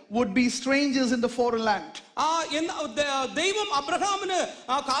would be strangers in the foreign land. ദൈവം അബ്രഹാമിന്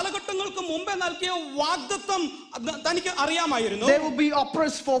കാലഘട്ടങ്ങൾക്ക് മുമ്പേ നൽകിയ വാഗ്ദത്തം തനിക്ക് അറിയാമായിരുന്നു. They would be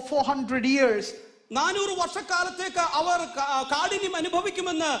oppressed for 400 years. 400 വർഷക്കാലത്തേക്ക് അവർ കാഠിന്യം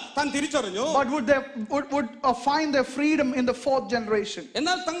അനുഭവിക്കുമെന്ന് താൻ തിരിച്ചറിഞ്ഞു. But would they find their freedom in the 4th generation?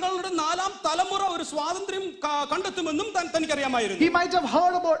 എന്നാൽ തങ്ങളുടെ 4ാം തലമുറ ഒരു സ്വാതന്ത്ര്യം കണ്ടെത്തുമെന്നും തനിക്കറിയാമായിരുന്നു. He might have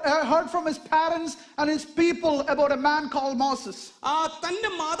heard from his parents and his people about a man called Moses. തന്റെ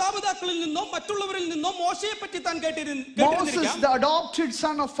മാതാപിതാക്കളിൽ നിന്നോ മറ്റുള്ളവരിൽ നിന്നോ മോശയെ പറ്റി താൻ Moses, the adopted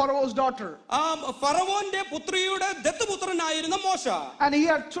son of Pharaoh's daughter. ഫറവോന്റെ പുത്രിയുടെ ദത്തുപുത്രനായിരുന്ന മോശ. And he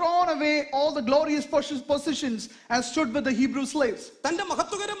had thrown away all the glorious positions and stood with the Hebrew slaves. തന്റെ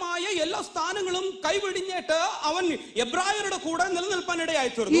മഹത്വകരമായ എല്ലാ സ്ഥാനങ്ങളും കൈവെടിഞ്ഞിട്ട് അവൻ എബ്രായരുടെ കൂടെ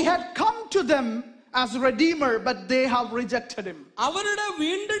നിലനിൽപ്പാനിടയായി തീർന്നു. He had come to them as redeemer, but they have rejected him. അവരുടെ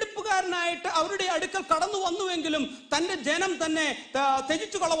വീണ്ടെടുപ്പുകാരനായിട്ട് അവരുടെ അടുക്കൽ കടന്നു വന്നുവെങ്കിലും തന്റെ ജനം തന്നെ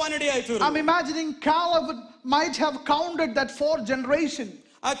ത്യജിച്ചു കളവാനിടയായി തീർന്നു. I'm imagining Caleb might have counted that 4th generation.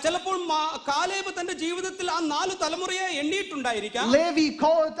 ചിലപ്പോൾ കാലേബ് തന്റെ ജീവിതത്തിൽ ആ 4 തലമുറയെ എണ്ണിയിട്ടുണ്ടായിരിക്കാം. Levi,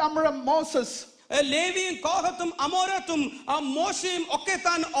 Kohath, Amram, Moses. ലേവിയും കോഹത്തും അമോരത്തും മോശയും ഒക്കെ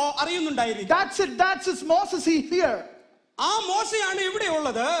താൻ അറിയുന്നുണ്ടായിരിക്കും. That's it. Moses here. ആ മോശയാണ് ഇവിടെ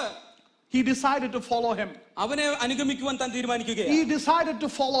ഉള്ളത്. He decided to follow him. അവനെ അനുഗമിക്കുവാൻ താൻ തീരുമാനിക്കുകയാണ്. He decided to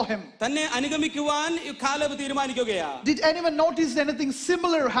follow him. തന്നെ അനുഗമിക്കുവാൻ കാലേബ് തീരുമാനിക്കുകയാണ്. Did anyone notice anything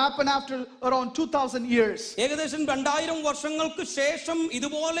similar happen after around 2000 years? ഏകദേശം 2000 വർഷങ്ങൾക്ക് ശേഷം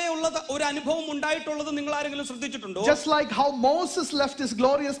ഇതുപോലെയുള്ള ഒരു അനുഭവം ഉണ്ടായിട്ടുള്ളത് നിങ്ങൾ ആരെങ്കിലും ശ്രദ്ധിച്ചിട്ടുണ്ടോ? Just like how Moses left his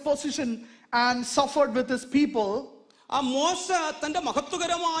glorious position and suffered with his people. ആ മോശ തന്റെ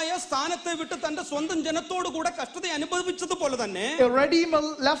മഹത്വകരമായ സ്ഥാനത്തെ വിട്ട് തന്റെ സ്വന്തം ജനത്തോട് കൂടെ കഷ്ടത അനുഭവിച്ചതുപോലെ തന്നെ a redeemer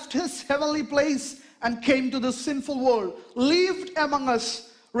left his heavenly place and came to this sinful world, lived among us,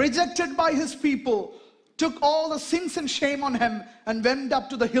 rejected by his people, took all the sins and shame on him and went up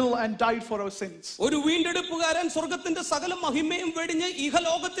to the hill and died for our sins. ഒരു വീണ്ടെടുപ്പുകാരൻ സ്വർഗ്ഗത്തിന്റെ സകല മഹിമയും വെടിഞ്ഞ്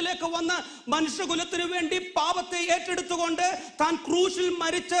ഇഹലോകത്തിലേക്ക് വന്ന മനുഷ്യകുലത്തിനു വേണ്ടി പാപത്തെ ഏറ്റെടുത്തുകൊണ്ട് താൻ ക്രൂശിൽ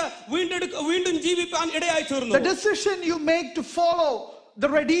മരിച്ച് വീണ്ടും ജീവിക്കാൻ ഇടയായി തീർന്നു. The decision you make to follow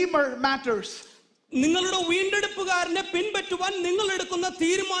the redeemer matters. നിങ്ങളുടെ വീണ്ടെടുപ്പുകാരനെ പിൻപറ്റുവാൻ നിങ്ങൾ എടുക്കുന്ന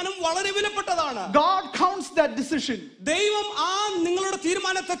തീരുമാനം വളരെ വിലപ്പെട്ടതാണ്. God counts that decision. ദൈവം ആ നിങ്ങളുടെ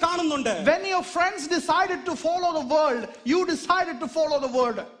തീരുമാനത്തെ കാണുന്നുണ്ട്. When your friends decided to follow the world, you decided to follow the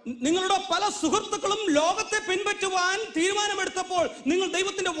word. നിങ്ങളുടെ പല സുഹൃത്തുക്കളും ലോകത്തെ പിൻപറ്റുവാൻ തീരുമാനമെടുത്തപ്പോൾ നിങ്ങൾ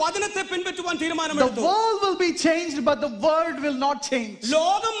ദൈവത്തിന്റെ വചനത്തെ പിൻപറ്റുവാൻ തീരുമാനമെടുത്തു. The world will be changed, but the word will not change.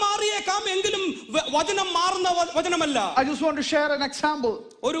 ലോകം മാറിയേക്കാം, എങ്കിലും വചനം മാറുന്ന വചനമല്ല. I just want to share an example.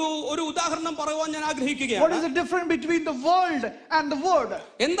 ഒരു ഉദാഹരണം പറയുവാൻ ഞാൻ ആഗ്രഹിക്കുകയാണ്. What is the difference between the world and the word?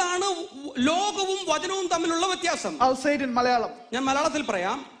 എന്താണ് ലോകവും വചനവും തമ്മിലുള്ള വ്യത്യാസം? I'll say it in Malayalam. ഞാൻ മലയാളത്തിൽ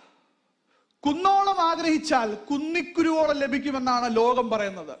പറയാം. കുന്നോളം ആഗ്രഹിച്ചാൽ കുന്നിക്കുരുവോളം ലഭിക്കുമെന്നാണ് ലോകം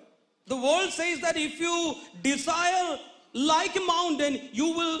പറയുന്നത്. The world says that if you desire like a mountain, you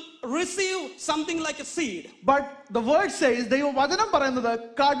will receive something like a seed. But the word says, ദൈവവചനം പറയുന്നത്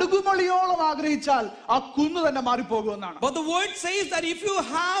കടുകുമണിയോളം ആഗ്രഹിച്ചാൽ ആ കുന്ന് തന്നെ മാറിപ്പോകുമെന്നാണ്. But the word says that if you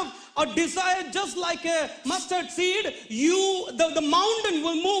have a desire just like a mustard seed, the mountain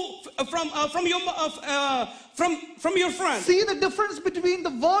will move from your friend. See the difference between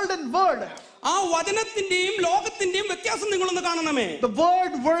the world and word. ആ വചനത്തിന്റെയും ലോകത്തിന്റെയും വ്യത്യാസം നിങ്ങളൊന്ന് കാണണമേ. The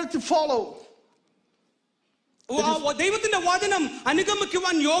word worth to follow. ദൈവത്തിന്റെ വചനം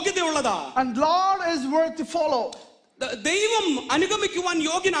അനുഗമിക്കുവാൻ യോഗ്യതയുള്ളതാ. And Lord is worth to follow. ദൈവം അനുഗമിക്കുവാൻ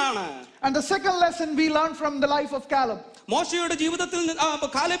യോഗ്യനാണ്. And the second lesson we learn from the life of Caleb. മോശയുടെ ജീവിതത്തിൽ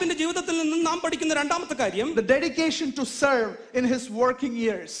കാലേബിന്റെ ജീവിതത്തിൽ നിന്ന് നാം പഠിക്കുന്ന രണ്ടാമത്തെ കാര്യം, the dedication to serve in his working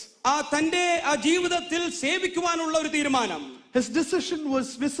years. തന്റെ ജീവിതത്തിൽ സേവിക്കുവാനുള്ള ഒരു തീരുമാനം. His decision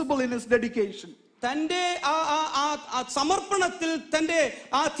was visible in his dedication. തന്റെ സമർപ്പണത്തിൽ തന്റെ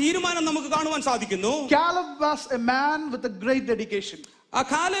ആ തീരുമാനം നമുക്ക് കാണുവാൻ സാധിക്കുന്നു. Caleb was a man with a great dedication.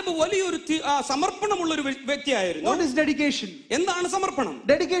 Caleb വലിയൊരു സമർപ്പണമുള്ള ഒരു വ്യക്തിയായിരുന്നു. What is dedication? എന്താണ് സമർപ്പണം?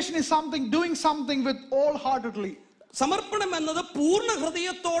 Dedication is doing something with wholeheartedly. സമർപ്പണം എന്നത് പൂർണ്ണ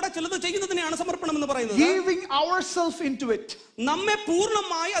ഹൃദയത്തോടെ ചിലത് ചെയ്യുന്നതിനെയാണ് സമർപ്പണം എന്ന് പറയുന്നത്. Giving ourselves into it. നമ്മെ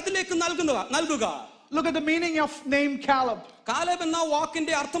പൂർണ്ണമായി അതിലേക്ക് നൽകുക. Look at the meaning of name Caleb. Caleb എന്ന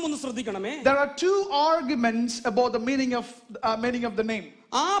വാക്കിന്റെ അർത്ഥം ഒന്ന് ശ്രദ്ധിക്കണമേ. There are two arguments about the meaning of the name.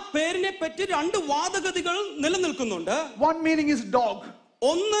 ആ പേരിനെ പറ്റി രണ്ട് വാദഗതികൾ നിലനിൽക്കുന്നുണ്ട്. One meaning is dog.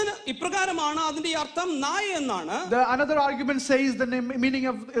 ഒന്ന് ഇപ്രകാരമാണ്, അതിന്റെ അർത്ഥം നായ എന്നാണ്. The another argument says the meaning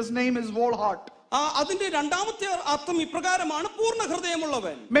of his name is whole heart. അതിന്റെ രണ്ടാമത്തെ അർത്ഥം ഇപ്രകാരമാണ്, പൂർണ്ണ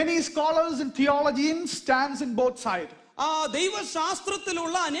ഹൃദയമുള്ളവൻ. Many scholars and theologians stands in both sides.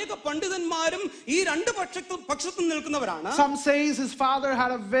 ദൈവശാസ്ത്രത്തിലുള്ള അനേക പണ്ഡിതന്മാരും ഈ രണ്ട് പക്ഷത്തും നിൽക്കുന്നവരാണ്. Some says his father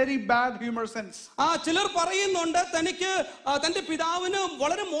had a very bad humor sense. ചിലർ പറയുന്നുണ്ട് തനിക്ക് തന്റെ പിതാവിന്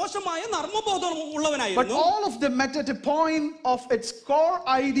വളരെ മോശമായ നർമ്മബോധം ഉള്ളവനായിരുന്നു. But all of them met at a point of its core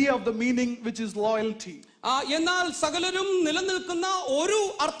idea of the meaning, which is loyalty. എന്നാൽ സകലരും നിലനിൽക്കുന്ന ഒരു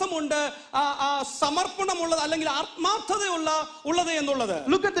അർത്ഥമുണ്ട്, സമർപ്പണമുള്ളത് അല്ലെങ്കിൽ ആത്മാർത്ഥതയുള്ളത് എന്നുള്ളത്.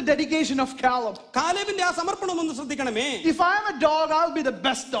 Look at the dedication of Caleb. കാലേബിന്റെ ആ സമർപ്പണം ഒന്ന് ശ്രദ്ധിക്കണമേ. If I am a dog, I'll be the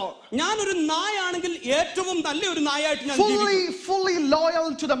best dog. ഞാനൊരു നായാണെങ്കിൽ ഏറ്റവും നല്ല ഒരു നായായിട്ട് ഞാൻ ജീവിക്കും. Fully loyal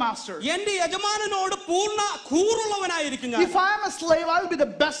to the master. എന്റെ യജമാനനോട് പൂർണ്ണ കൂറുള്ളവനായിരിക്കും ഞാൻ. If I am a slave, I'll be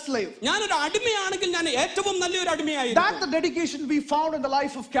the best slave. ഞാനൊരു അടിമയാണെങ്കിൽ ഞാൻ ഏറ്റവും നല്ലൊരു അടിമയായിരിക്കും. That's the dedication we found in the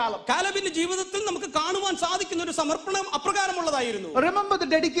life of Caleb. കാലേബിന്റെ ജീവിതത്തിൽ നമുക്ക് കാണുവാൻ സാധിക്കുന്ന ഒരു സമർപ്പണം അപ്രകാരമുള്ളതായിരുന്നു. Remember the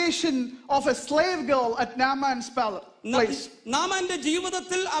dedication of a slave girl at Naaman's palace. നാമാന്റെ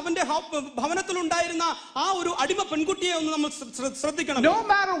ജീവിതത്തിൽ അവന്റെ ഭവനത്തിൽ ഉണ്ടായിരുന്ന ആ ഒരു അടിമ പെൺകുട്ടിയെ ഒന്ന് നമ്മൾ ശ്രദ്ധിക്കണം. No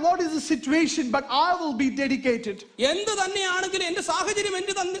matter what is the situation, but I will be dedicated. എന്ത് തന്നെയാണെങ്കിലും, എന്റെ സാഹചര്യം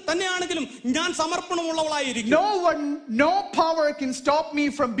എന്ത് തന്നെയാണെങ്കിലും ഞാൻ സമർപ്പണമുള്ളവളായിരിക്കും. No power can stop me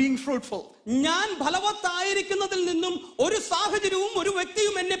from being fruitful. ഞാൻ ഫലവത്തായിരിക്കുന്നതിൽ നിന്നും ഒരു സാഹചര്യവും ഒരു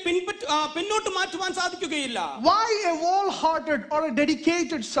വ്യക്തിയും എന്നെ പിന്നോട്ട് മാറ്റുവാൻ സാധിക്കുകയില്ല. Why a wholehearted or a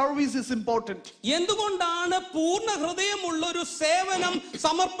dedicated service is important? എന്തുകൊണ്ടാണ് പൂർണ്ണ ഹൃദയമുള്ള ഒരു സേവനം,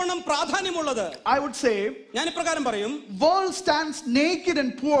 സമർപ്പണം പ്രാധാന്യമുള്ളത്? I would say, ഞാൻ ഇപ്രകാരം പറയും, world stands naked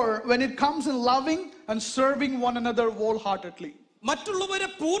and poor when it comes in loving and serving one another wholeheartedly. മറ്റുള്ളവരെ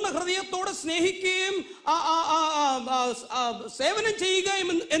പൂർണ്ണ ഹൃദയത്തോടെ സ്നേഹിക്കുകയും സേവനം ചെയ്യുകയും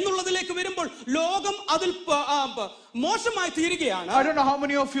എന്നുള്ളതിലേക്ക് വരുമ്പോൾ ലോകം അതിൽ മോശമായി തീരുകയാണ്. I don't know how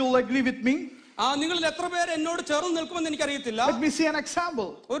many of you will agree with me. നിങ്ങളിൽ എത്ര പേര് എന്നോട് ചേർന്ന് നിൽക്കുമെന്ന് എനിക്കറിയത്തില്ല. Let me see an example.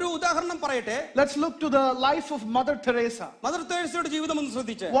 ഒരു ഉദാഹരണം പറയട്ടെ. Let's look to the life of Mother Teresa. Mother തെരേസയുടെ ജീവിതം ഒന്ന്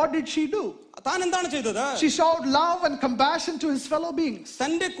ശ്രദ്ധിച്ചേ. What did she do? താൻ എന്താണ് ചെയ്തത്? She showed love and compassion to his fellow beings.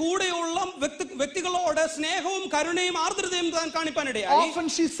 തന്റെ കൂടെയുള്ള വ്യക്തികളോട് സ്നേഹവും കരുണയും ആർദ്രതയും താൻ കാണിപ്പാനിടയായി. Often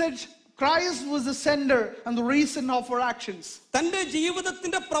she said Christ was the sender and the reason of her actions. തന്റെ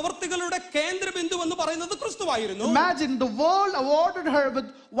ജീവിതത്തിന്റെ പ്രവർത്തികളുടെ കേന്ദ്രബിന്ദു എന്ന് പറയുന്നത് ക്രിസ്തുവായിരുന്നു. Imagine the world awarded her with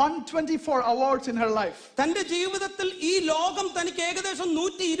 124 awards in her life. തന്റെ ജീവിതത്തിൽ ഈ ലോകം തനിക്ക് ഏകദേശം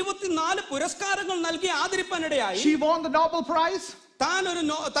 124 പുരസ്കാരങ്ങൾ നൽകി ആദരിപ്പാനിടയായി. She won the Nobel Prize.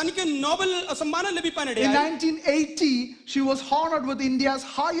 തനിക്ക് നോബൽ സമ്മാനം ലഭിക്കാനിടയായി. In 1980 she was honored with India's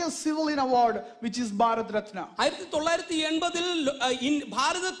highest civilian award, which is Bharat Ratna. 1980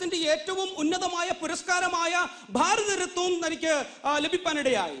 ഭാരതത്തിന്റെ ഏറ്റവും ഉന്നതമായ പുരസ്കാരമായ ഭാരത രത്നവും തനിക്ക്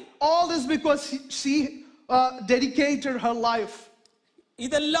ലഭിക്കാനിടയായി. All this because she dedicated her life.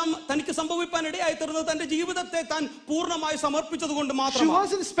 ഇതെല്ലാം തനിക്ക് സംഭവിക്കാനിടയായി തീർന്നത് തന്റെ ജീവിതത്തെ താൻ പൂർണ്ണമായി സമർപ്പിച്ചതുകൊണ്ട് മാത്രമാണ്. She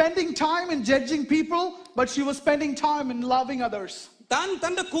wasn't spending time in judging people, but she was spending time in loving others. താൻ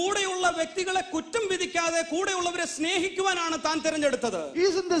തന്റെ കൂടെയുള്ള വ്യക്തികളെ കുറ്റം വിധിക്കാതെ കൂടെയുള്ളവരെ സ്നേഹിക്കുവാനാണ് താൻ തിരഞ്ഞെടുത്തത്.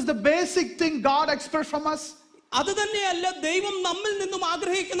 Isn't this the basic thing God expects from us? അത് തന്നെയല്ല ദൈവം നമ്മിൽ നിന്നും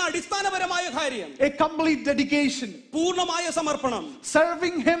ആഗ്രഹിക്കുന്ന അടിസ്ഥാനപരമായ കാര്യം. A complete dedication. പൂർണ്ണമായ സമർപ്പണം.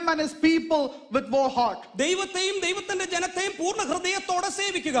 Serving him and his people with whole heart. ദൈവത്തെയും ദൈവത്തിന്റെ ജനത്തെയും പൂർണ്ണ ഹൃദയത്തോടെ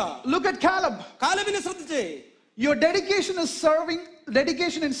സേവിക്കുക. Look at Caleb. കാലേബിനെ ശ്രദ്ധിച്ചേ. Your dedication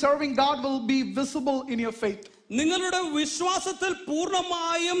in serving God will be visible in your faith. നിങ്ങളുടെ വിശ്വാസത്തിൽ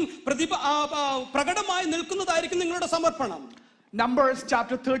പൂർണ്ണമായും പ്രകടമായി നിൽക്കുന്നതായിരിക്കും നിങ്ങളുടെ സമർപ്പണം. Numbers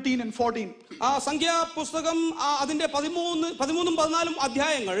chapter 13 and 14. സംഖ്യാപുസ്തകം അതിന്റെ 13-14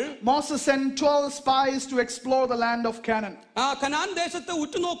 അധ്യായങ്ങൾ. Moses sent 12 spies to explore the land of Canaan. Canaan ദേശത്തെ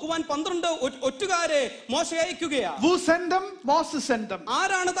ഉറ്റുനോക്കുവാൻ 12 ഒറ്റുകാരെ മോശെ അയക്കുകയാണ്. Who sent them? Moses sent them.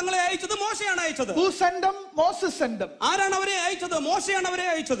 ആരാണ് തങ്ങളെ അയച്ചത്? മോശയാണ് അയച്ചത്. Who sent them? Moses sent them. ആരാണ് അവരെ അയച്ചത്? മോശയാണ് അവരെ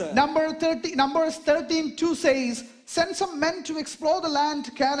അയച്ചത്. Numbers 13:2 says, send some men to explore the land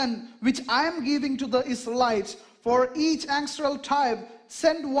Canaan, which I am giving to the Israelites. For each ancestral tribe,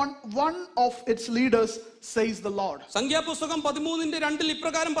 send one of its leaders, says the Lord. സംഖ്യാപുസ്തകം 13:2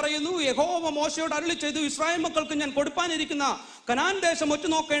 ഇപ്രകാരം പറയുന്നു, യഹോവ മോശയോട് അരുളി ചെയ്തു, ഇസ്രായേൽ മക്കൾക്ക് ഞാൻ കൊടുപ്പാനിരിക്കുന്ന കനാൻ ദേശം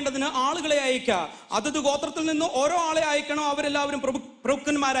ഒറ്റുനോക്കേണ്ടതിന് ആളുകളെ അയക്കുക. അതത് ഗോത്രത്തിൽ നിന്ന് ഓരോ ആളെ അയക്കണം. അവരെല്ലാവരും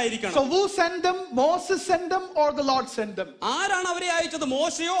പ്രഭുക്കന്മാരായിരിക്കണം. So who sent them? Moses sent them or the Lord sent them? ആരാണ് അവരെ അയച്ചത്?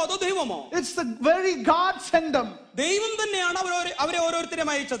 മോശയോ അതോ ദൈവമോ? It's the very God sent them. ദൈവം തന്നെയാണ് അവരെ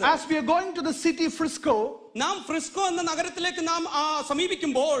ഓരോരുത്തരെയും അയച്ചത്. As we are going to the city Frisco, നാം ഫ്രിസ്കോ എന്ന നഗരത്തിലേക്ക് നാം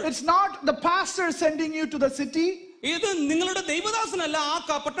സമീപിക്കുമ്പോൾ, it's not the pastor sending you to the city. ഇത് നിങ്ങളുടെ ദൈവദാസനല്ല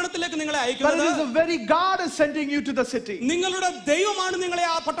ആ പട്ടണത്തിലേക്ക് നിങ്ങളെ But അയക്കുന്നത്. it is the very God is sending you to the city. നിങ്ങളുടെ ദൈവമാണ് നിങ്ങളെ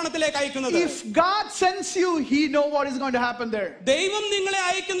ആ പട്ടണത്തിലേക്ക് അയക്കുന്നത്. If God sends you, He knows what is going to happen there. ദൈവം നിങ്ങളെ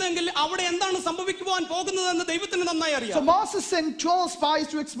അയക്കുന്നെങ്കിൽ അവിടെ എന്താണ് സംഭവിക്കുവാൻ പോകുന്നതെന്ന് ദൈവത്തിന് നന്നായി അറിയാം. So Moses sent 12 spies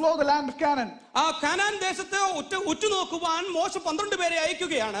to explore the land of Canaan. ആ കനാൻ ദേശത്തെ ഉറ്റുനോക്കുവാൻ മോശ 12 പേരെ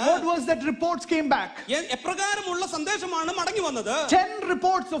അയക്കുകയാണ്. What was that? Reports came back. എപ്രകാരമുള്ള സന്ദേശമാണ് മടങ്ങി വന്നത്? 10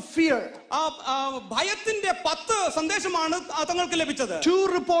 reports of fear. ഭയത്തിന്റെ 10 സന്ദേശമാണ് തങ്ങൾക്ക് ലഭിച്ചത്. 2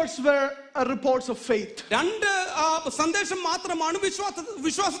 reports were reports of faith. 2 സന്ദേശം മാത്രമാണ്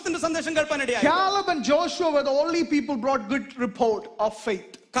വിശ്വാസത്തിന്റെ സന്ദേശം കേൾക്കാനിടയായത്. Caleb and Joshua were the only people brought good report of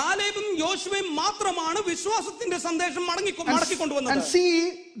faith. കാലേബും യോശുവയും മാത്രമാണ് വിശ്വാസത്തിന്റെ സന്ദേശം മടക്കി കൊണ്ടുവന്നത്. And see,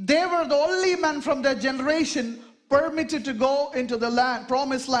 they were the only men from their generation permitted to go into the land,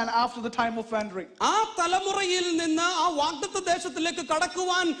 promised land, after the time of wandering. ആ തലമുറയിൽ നിന്ന് ആ വാഗ്ദത്ത ദേശത്തിലേക്ക്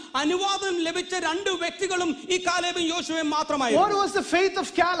കടക്കുവാൻ അനുവാദം ലഭിച്ച 2 വ്യക്തികളും ഈ കാലേബും യോശുവയും മാത്രമായിരുന്നു. What was the faith of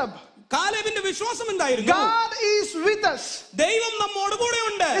Caleb? കാലേബിന്റെ വിശ്വാസം എന്തായിരുന്നു? God is with us. ദൈവം നമ്മോട് കൂടെ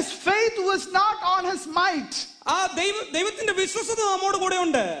ഉണ്ട്. His faith was not on his might. ആ ദൈവത്തിന്റെ വിശ്വാസത നമ്മോട് കൂടെ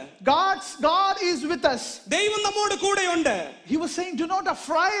ഉണ്ട്. God is with us. ദൈവം നമ്മോട് കൂടെ ഉണ്ട്. He was saying, do not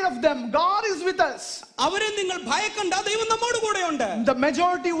afraid of them. God is with us. അവരെ നിങ്ങൾ ഭയക്കണ്ട, ദൈവം നമ്മോട് കൂടെ ഉണ്ട്. The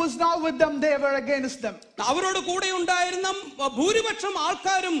majority was not with them, they were against them. അവരോട് കൂടെ ഉണ്ടായിരുന്ന ഭൂരിപക്ഷം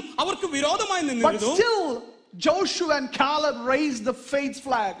ആൾക്കാരും അവർക്ക് വിരോധമായി But നിന്നിരുന്നു. still Joshua and Caleb raised the faith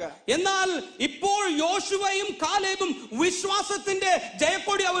flag. എന്നാൽ ഇപ്പോൾ യോശുവയും കാലേബും വിശ്വാസത്തിന്റെ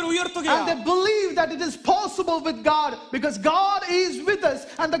ജയക്കൊടി അവർ ഉയർത്തുകയാണ്. And they believe that it is possible with God because God is with us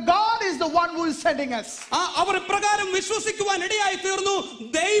and the God is the one who is sending us. അവർ ഇപ്രകാരം വിശ്വസിക്കുവാൻ ഇടയായി തീർന്നു.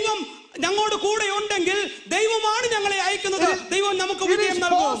 ദൈവം ഞങ്ങളോട് കൂടെ ഉണ്ടെങ്കിൽ ദൈവമാണ് ഞങ്ങളെ അയക്കുന്നത്. ദൈവം നമുക്ക് വിജയം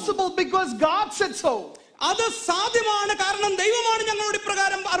നൽകും. It is possible because God said so. അത് സാധ്യമാണ്, കാരണം ദൈവമാണ് ഞങ്ങളോട്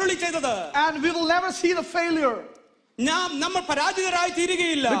ഇപ്രകാരം അരുളി ചെയ്തത്. And we will never see the failure നമ്മൾ പരാജിതരായി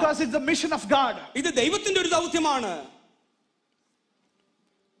തീരുകയില്ല. because it's the mission of God. ഇത് ദൈവത്തിന്റെ ഒരു ദൗത്യമാണ്.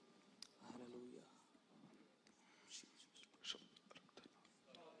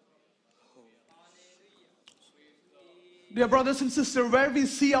 Dear brothers and sisters, where we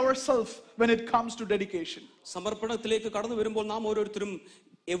see ourselves when it comes to dedication. സമർപ്പണത്തിലേക്ക് കടന്നു വരുമ്പോൾ നാം ഓരോരുത്തരും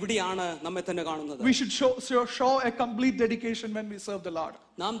എവിടെയാണ് നമ്മെ തന്നെ കാണുന്നത്? We should show a complete dedication when we serve the Lord.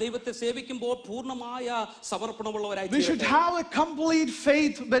 നാം ദൈവത്തെ സേവിക്കുമ്പോൾ പൂർണ്ണമായ സമർപ്പണമുള്ളവരായി We should have a complete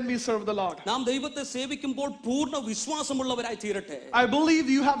faith when we serve the Lord. നാം ദൈവത്തെ സേവിക്കുമ്പോൾ പൂർണ്ണ വിശ്വാസമുള്ളവരായി തീരട്ടെ. I believe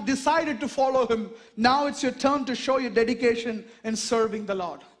you have decided to follow him. Now it's your turn to show your dedication in serving the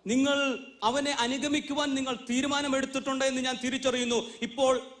Lord. നിങ്ങൾ അവനെ അനുഗമിക്കുവാൻ നിങ്ങൾ തീരുമാനമെടുത്തിട്ടുണ്ട് എന്ന് ഞാൻ തിരിച്ചറിയുന്നു.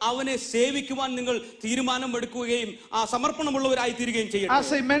 ഇപ്പോൾ അവനെ സേവിക്കുവാൻ നിങ്ങൾ തീരുമാനമെടുക്കുകയും ആ സമർപ്പണമുള്ളവരായി തീരുകയും ചെയ്യട്ടെ. As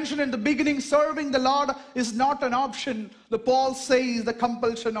I mentioned in the beginning, serving the Lord is not an option. The Paul says the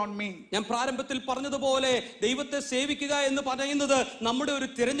compulsion on me. ഞാൻ പ്രാരംഭത്തിൽ പറഞ്ഞതുപോലെ ദൈവത്തെ സേവിക്കുക എന്ന് പറയുന്നത് നമ്മുടെ ഒരു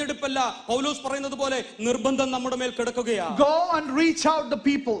തിരഞ്ഞെടുപ്പല്ല. പൗലോസ് പറയുന്നത് പോലെ നിർബന്ധം നമ്മുടെ മേൽ കിടക്കുകയാണ്. Go and reach out the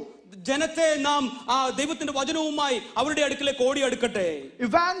people. ജനത്തെ നാം ദൈവത്തിന്റെ വചനവുമായി അവരുടെ അടുക്കലേക്ക് ഓടിയെടുക്കട്ടെ.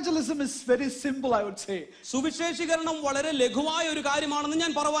 Evangelism is very simple, I would say. സുവിശേഷീകരണം വളരെ ലഘുവായ ഒരു കാര്യമാണെന്ന്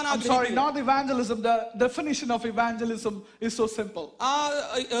ഞാൻ പറയാൻ ആഗ്രഹിക്കുന്നു. Sorry, not evangelism. The definition of evangelism is so simple.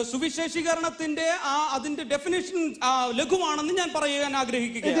 സുവിശേഷീകരണത്തിന്റെ അതിന്റെ ഡെഫിനിഷൻ ലഘുവാണെന്ന് ഞാൻ പറയാൻ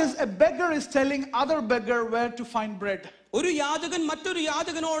ആഗ്രഹിക്കുകയാണ്. It is a beggar is telling other beggar where to find bread. ഒരു യാചകൻ മറ്റൊരു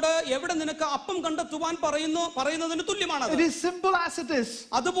യാചകനോട് എവിടെ നിനക്ക് അപ്പം കണ്ടെത്തുവാൻ പറയുന്നതിന് തുല്യമാണ്. It is simple as it is.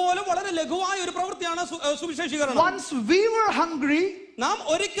 അതുപോലെ വളരെ ലഘുവായ ഒരു പ്രവൃത്തിയാണ് സുവിശേഷീകരണം. Once we were hungry, നാം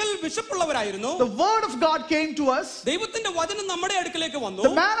ഒരിക്കൽ വിശപ്പുള്ളവരായിരുന്നു. The word of God came to us. ദൈവത്തിന്റെ വചനം നമ്മുടെ അടുക്കലേക്ക് വന്നു.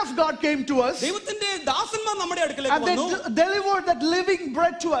 The man of God came to us. ദൈവത്തിന്റെ ദാസന്മാർ നമ്മുടെ അടുക്കലേക്ക് And വന്നു. they delivered that living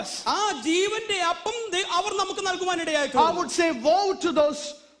bread to us. ആ ജീവന്റെ അപ്പം അവർ നമുക്ക് നൽകുവാൻ ഇടയായി. I would say woe to those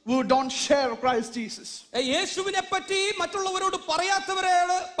who don't share Christ Jesus. യേശുവിനെ പറ്റി മറ്റുള്ളവരോട്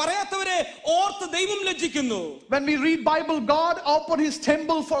പറയാത്തവരെ ഓർത്ത് ദൈവം ലജ്ജിക്കുന്നു. When we read Bible, God opened his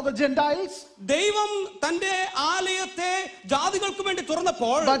temple for the Gentiles. ദൈവം തന്റെ ആലയത്തെ ജാതികൾക്ക് വേണ്ടി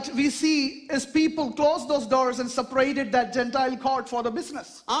തുറന്നപ്പോൾ, but we see his people closed those doors and separated that Gentile court for the business.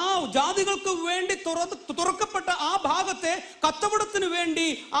 ആ ജാതികൾക്ക് വേണ്ടി തുറക്കപ്പെട്ട ആ ഭാഗത്തെ കച്ചവടത്തിന് വേണ്ടി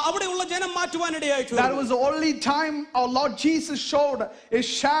അവിടെയുള്ള ജനം മാറ്റുവാനിടയായി. That was the only time our Lord Jesus showed a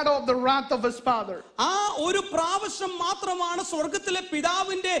shadow of the wrath of his father. ആ ഒരു പ്രാവശ്യം മാത്രമാണ് സ്വർഗ്ഗത്തിലെ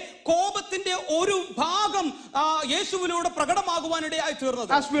പിതാവിന്റെ കോപത്തിന്റെ ഒരു ഭാഗം യേശുവിലൂടെ പ്രകടമാകുവാനിടയായി തീർന്നത്.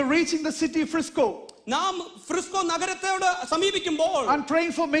 As we're reaching the city Frisco, നാം ഫ്രിസ്കോ നഗരത്തോട് സമീപിക്കുമ്പോൾ, and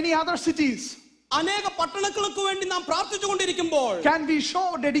praying for many other cities, അനേക പട്ടണങ്ങൾക്ക് വേണ്ടി നാം പ്രാർത്ഥിച്ചുകൊണ്ടിരിക്കുമ്പോൾ, can we show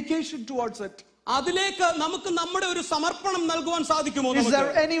dedication towards it? അതിലേക്ക് നമുക്ക് നമ്മുടെ ഒരു സമർപ്പണം നൽകുവാൻ സാധിക്കുമോ? Is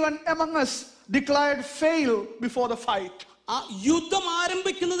there anyone among us declared fail before the fight? ആ യുദ്ധം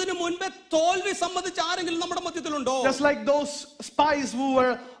ആരംഭിക്കുന്നതിന് മുൻപേ തോൽവി സംബന്ധിച്ച ആരെങ്കിലും നമ്മുടെ മധ്യത്തിലുണ്ടോ? Just like those spies who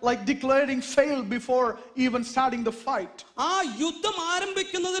were like declaring fail before even starting the fight. ആ യുദ്ധം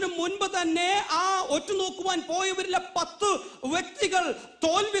ആരംഭിക്കുന്നതിന് മുൻപ് തന്നെ ആ ഒറ്റുനോക്കുവാൻ പോയവരിലെ 10 വ്യക്തികൾ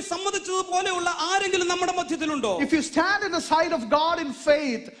തോൽവി സമ്മതിച്ചതുപോലെയുള്ള ആരെങ്കിലും നമ്മുടെ മധ്യത്തിലുണ്ടോ? If you stand in the side of God in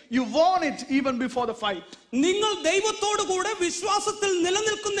faith, you won it even before the fight. നിങ്ങൾ ദൈവത്തോടു കൂടെ വിശ്വാസത്തിൽ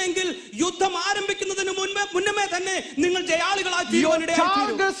നിലനിൽക്കുന്നെങ്കിൽ യുദ്ധം ആരംഭിക്കുന്നതിന് മുന്നമേ തന്നെ നിങ്ങൾ ജയാളികളായി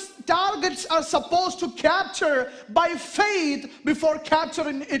തീരുവാനിടയായിത്തീരും. Targets are supposed to capture by faith before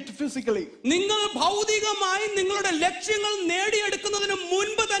capturing it physically. നിങ്ങൾ ഭൗതികമായി നിങ്ങളുടെ ലക്ഷ്യങ്ങൾ നേടിയെടുക്കുന്നതിന്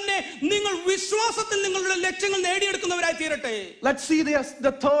മുൻപ് തന്നെ നിങ്ങൾ വിശ്വാസത്തിൽ നിങ്ങളുടെ ലക്ഷ്യങ്ങൾ നേടിയെടുക്കുന്നവരായി തീരട്ടെ. Let's see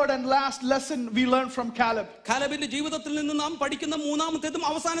the third and last lesson we learned from Caleb. കാലെബിന്റെ ജീവിതത്തിൽ നിന്ന് നാം പഠിക്കുന്ന മൂന്നാമത്തേതും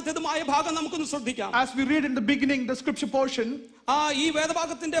അവസാനത്തേതുമായ ഭാഗം നമുക്കൊന്ന് ശ്രദ്ധിക്കാം. As we read in the beginning the scripture portion, ഈ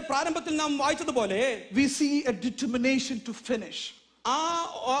വേദഭാഗത്തിന്റെ പ്രാരംഭത്തിൽ നാം വായിച്ചതുപോലെ we see a determination to finish.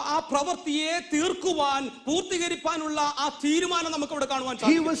 ആ പ്രവൃത്തിയെ തീർക്കുവാൻ പൂർത്തീകരിക്കാനുള്ള ആ തീരുമാനം നമുക്ക് ഇവിടെ കാണുവാൻ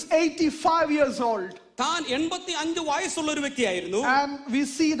സാധിക്കും. He was 85 years old. താൻ 85 വയസ്സുള്ള ഒരു വ്യക്തിയായിരുന്നു. And we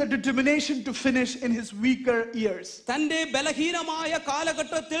see the determination to finish in his weaker years. തന്റെ ബലഹീനമായ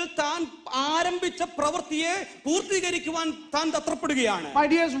കാലഘട്ടത്തിൽ താൻ ആരംഭിച്ച പ്രവൃത്തിയെ പൂർത്തീകരിക്കുവാൻ താൻ തത്രപ്പെടുകയാണ്. My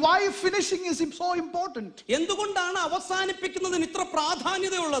dears, why finishing is so important? എന്തുകൊണ്ടാണ് അവസാനിപ്പിക്കുന്നതിന് ഇത്ര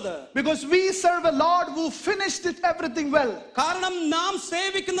പ്രാധാന്യതയുള്ളത്? Because we serve a Lord who finished it everything well. കാരണം നാം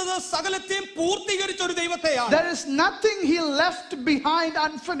സേവിക്കുന്നത് സകലത്തെയും പൂർത്തീകരിച്ച ഒരു ദൈവത്തെയാണ്. There is nothing he left behind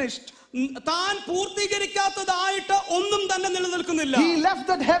unfinished. താൻ പൂർത്തീകരിക്കാത്തതായിട്ട് ഒന്നും തന്നെ നിലനിൽക്കുന്നില്ല. He left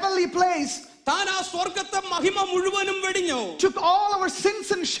that heavenly place. താൻ ആ സ്വർഗ്ഗത്തെ മഹിമ മുഴുവനും വെടിഞ്ഞു. Took all our sins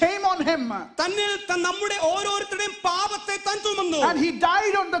and shame on him. തന്നിൽ നമ്മുടെ ഓരോരുത്തരുടെയും പാപത്തെ താൻ ചുമന്നു. And he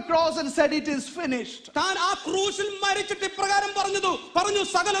died on the cross and said it is finished. താൻ ആ ക്രൂശിൽ മരിച്ചിട്ട് ഇപ്രകാരം പറഞ്ഞു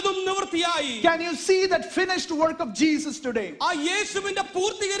സകലതും നിവൃത്തിയായി. Can you see that finished work of Jesus today? ആ യേശുവിന്റെ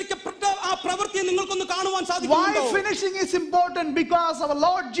പൂർത്തീകരിക്കപ്പെട്ട ആ പ്രവൃത്തിയെ നിങ്ങൾക്കൊന്ന് കാണുവാൻ സാധിക്കുന്നുണ്ടോ? Why finishing is important? Because our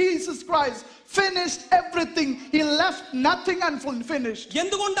Lord Jesus Christ finished everything. He left nothing unfinished.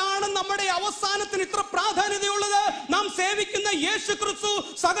 എന്തുകൊണ്ടാണ് നമ്മുടെ അവസാനത്തിന് ഇത്ര പ്രാധാന്യതയുള്ളത്? നാം സേവിക്കുന്ന യേശുക്രിസ്തു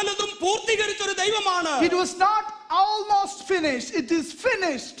സകലതും പൂർത്തീകരിച്ച ഒരു ദൈവമാണ്. It was not almost finished, it is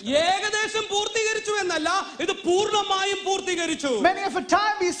finished. ഏകദേശം പൂർത്തീകരിച്ചു എന്നല്ല, ഇത് പൂർണ്ണമായും പൂർത്തീകരിച്ചു. Many of the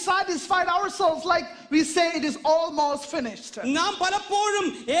time we satisfied ourselves like we say it is almost finished. നാം പലപ്പോഴും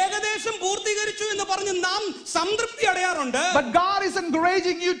ഏകദേശം പൂർത്തീകരിച്ചു എന്ന് പറഞ്ഞ് നാം സംതൃപ്തി അടയാറുണ്ട്. But God is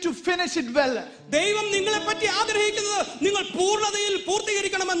encouraging you to finish it well. ദൈവം നിങ്ങളെ പറ്റി ആഗ്രഹിക്കുന്നത് നിങ്ങൾ പൂർണ്ണതയിൽ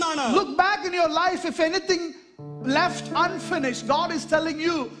പൂർത്തീകരിക്കണമെന്നാണ്. Look back in your life, if anything left unfinished, God is telling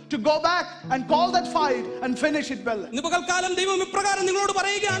you to go back and call that fight and finish it well. നിപകൽക്കാലം ദൈവം ഇപ്രകാരം നിങ്ങളോട്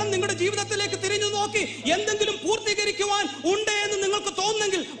പറയുകയാണ്, നിങ്ങളുടെ ജീവിതത്തിലേക്ക് തിരിഞ്ഞു നോക്കി എന്തെങ്കിലും പൂർത്തീകരിക്കുവാൻ ഉണ്ട് എന്ന് നിങ്ങൾക്ക്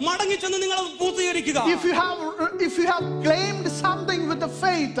തോന്നുന്നെങ്കിൽ മടങ്ങി ചെന്ന് നിങ്ങൾ അത് പൂർത്തീകരിക്കുക. If you have claimed something with the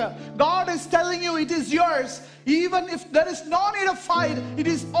faith, God is telling you it is yours. Even if there is no need of fight, it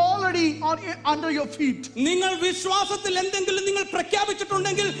is already under your feet. നിങ്ങൾ വിശ്വാസത്തിൽ എന്തെങ്കിലും നിങ്ങൾ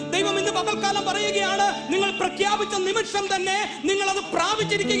പ്രഖ്യാപിച്ചിട്ടുണ്ടെങ്കിൽ ദൈവം ഇന്ന് പകൽക്കാലം പറയുകയാണ്, നിങ്ങൾ പ്രഖ്യാപിച്ച നിമിഷം തന്നെ നിങ്ങൾ അത്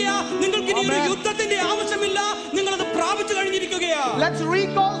പ്രാപിച്ചിരിക്കുകയാ. നിങ്ങൾക്ക് ഇനി ഒരു യുദ്ധത്തിന്റെ ആവശ്യമില്ല, നിങ്ങൾ അത് പ്രാപിച്ചു കഴിഞ്ഞിരിക്കുകയാ. Let's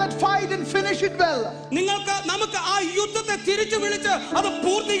recall that fight and finish it well. നമുക്ക് ആ യുദ്ധത്തെ തിരിച്ചു വിളിച്ച് അത്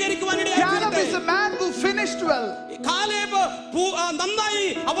പൂർത്തീകരിക്കുവാൻ ഇടയാകട്ടെ. Caleb is a man who finished well. Caleb നന്നായി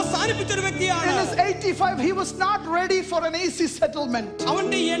അവസാനിപ്പിച്ച ഒരു വ്യക്തിയാണ്. In his 85 he was not ready for an easy settlement.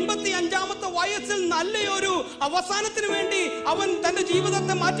 അവന്റെ 85ാമത്തെ വയസ്സിൽ നല്ലൊരു അവസാനത്തിന് വേണ്ടി അവൻ തന്റെ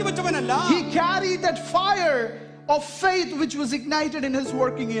ജീവിതത്തെ മാറ്റിവെച്ചവനല്ല. He carried that fire of faith which was ignited in his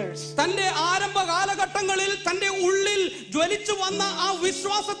working years. തന്റെ ആരംഭ കാലഘട്ടങ്ങളിൽ തന്റെ ഉള്ളിൽ ജ്വലിച്ചു വന്ന ആ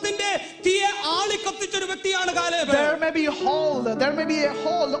വിശ്വാസത്തിന്റെ തീയെ ആളിക്കത്തിച്ച ഒരു വ്യക്തിയാണ് Caleb. There may be a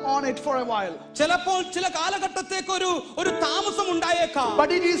hold on it for a while. ചിലപ്പോൾ ചില കാലഘട്ടത്തേക്ക് ഒരു താമസം ഉണ്ടായേക്കാം.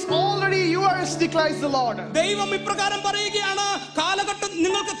 But it is already yours, declares the Lord. ദൈവം ഇപ്രകാരം പറയുകയാണ്, കാലഘട്ടം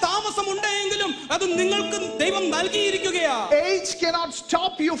നിങ്ങൾക്ക് താമസം ഉണ്ടെങ്കിലും അത് നിങ്ങൾക്ക് ദൈവം നൽകിയിരിക്കുകയാ. Age cannot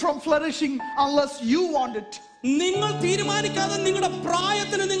stop you from flourishing unless you want it. നിങ്ങൾ തീരുമാനിക്കാതെ നിങ്ങളുടെ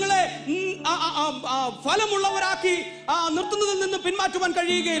പ്രായത്തിന് നിങ്ങളെ ഫലമുള്ളവരാക്കി നിർത്തുന്നതിൽ നിന്ന് പിന്മാറ്റുവാൻ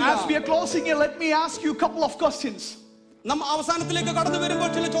കഴിയുകയില്ല. As we are closing here, let me ask you a couple of questions. നമ്മൾ അവസാനത്തിലേക്ക് കടന്നു വരുമ്പോൾ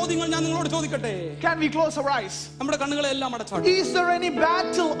ചില ചോദ്യങ്ങൾ ഞാൻ നിങ്ങളോട് ചോദിക്കട്ടെ. Can we close our eyes? നമ്മുടെ കണ്ണുകളെ എല്ലാം അടച്ചാട്ടെ. Is there any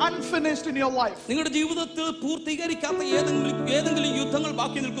battle unfinished in your life? നിങ്ങളുടെ ജീവിതത്തിൽ പൂർത്തീകരിക്കാത്ത ഏതെങ്കിലും യുദ്ധങ്ങൾ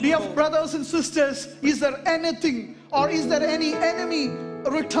ബാക്കി നിൽക്കുന്നു? Dear brothers and sisters, is there anything or is there any enemy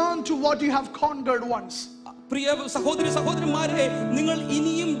return to what you have conquered once? പ്രിയ സഹോദരന്മാരെ, നിങ്ങൾ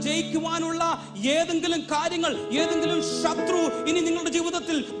ഇനിയും ജയിക്കുവാനുള്ള ഏതെങ്കിലും കാര്യങ്ങൾ, ഏതെങ്കിലും ശത്രു ഇനി നിങ്ങളുടെ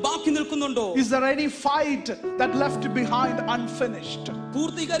ജീവിതത്തിൽ ബാക്കി നിൽക്കുന്നുണ്ടോ? Is there any fight that left behind unfinished?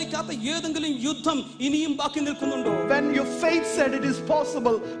 പൂർത്തീകരിക്കാത്ത ഏതെങ്കിലും യുദ്ധം ഇനിയും ബാക്കി നിൽക്കുന്നുണ്ടോ? When your faith said it is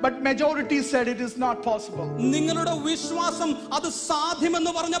possible, but majority said it is not possible. നിങ്ങളുടെ വിശ്വാസം അത്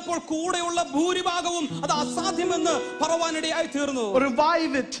സാധ്യമെന്ന് പറഞ്ഞപ്പോൾ കൂടെയുള്ള ഭൂരിഭാഗവും അത് അസാധ്യമെന്ന് പറവാനിടയായി തീർന്നു.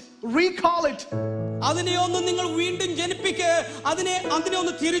 Revive it, recall it. അതിനെ ഒന്ന് നിങ്ങൾ വീണ്ടും ജനിപ്പിക്ക്, അതിനെ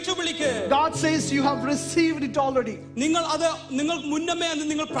ഒന്ന് തിരിച്ചു വിളിക്ക്. God says you have received it already. നിങ്ങൾ മുന്നമേ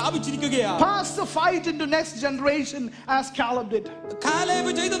നിങ്ങൾ പ്രാപിച്ചിരിക്കുകയാണ്. Pass the fight into next generation as Caleb did.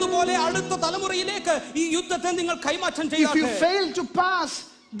 Caleb ചെയ്തതുപോലെ അടുത്ത തലമുറയിലേക്ക് ഈ യുദ്ധത്തെ നിങ്ങൾ കൈമാറ്റം If you ചെയ്യാതെ, fail to pass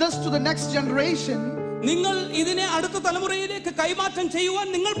this to the next generation, നിങ്ങൾ ഇതിനെ അടുത്ത തലമുറയിലേക്ക് കൈമാറ്റം ചെയ്യുവാൻ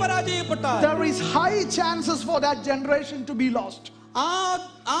നിങ്ങൾ പരാജയപ്പെട്ടാൽ, there is high chances for that generation to be lost. ആ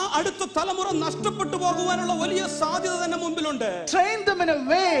അടുത്ത തലമുറ നഷ്ടപ്പെട്ടു പോകുവാനുള്ള വലിയ സാധ്യത തന്നെ മുമ്പിലുണ്ട്. Train them in a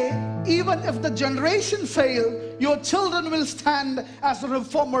way, even if the generation fail, your children will stand as the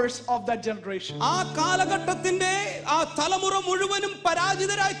reformers of that generation. ആ കാലഘട്ടത്തിന്റെ ആ തലമുറ മുഴുവനും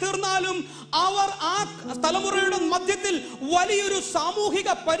പരാജിതരായി തീർന്നാലും അവർ ആ തലമുറയുടെ മധ്യത്തിൽ വലിയൊരു സാമൂഹിക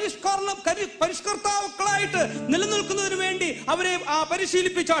പരിഷ്കർത്താക്കളായിട്ട് നിലനിൽക്കുന്നതിന് വേണ്ടി അവരെ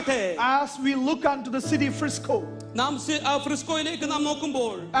പരിശീലിപ്പിച്ചാട്ടെ. As we look unto the city Frisco, നാം ഫ്രിസ്കോയിലേക്ക് നാം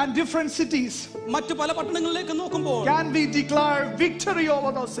നോക്കുമ്പോൾ, and different cities, മറ്റു പല പട്ടണങ്ങളിലേക്ക് നോക്കുമ്പോൾ, can we declare victory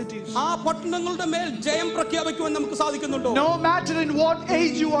over those cities? ആ പട്ടണങ്ങളുടെ മേൽ ജയം പ്രഖ്യാപിക്കുവാൻ നമുക്ക് സാധിക്കുന്നുണ്ടോ? No matter in what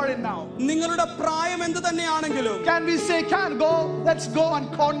age you are in now, നിങ്ങളുടെ പ്രായം എന്ത് തന്നെയാണെങ്കിലും, can we say, let's go and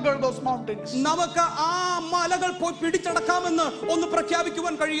conquer those mountains? നമുക്ക് ആ മലകൾ പോയി പിടിച്ചടക്കാമെന്ന് ഒന്ന്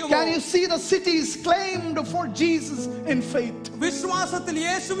പ്രഖ്യാപിക്കുവാൻ കഴിയുമോ? Can you see the cities claimed for Jesus in faith? വിശ്വാസത്തിൽ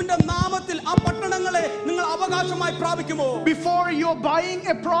യേശുവിന്റെ നാമത്തിൽ ആ പട്ടണങ്ങളെ നിങ്ങൾ അവകാശമായി പ്രാപിക്കുമോ? Before you're buying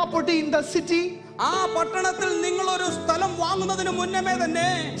a property in the city, ആ പട്ടണത്തിൽ നിങ്ങൾ ഒരു സ്ഥലം വാങ്ങുന്നതിന് മുന്നമേ തന്നെ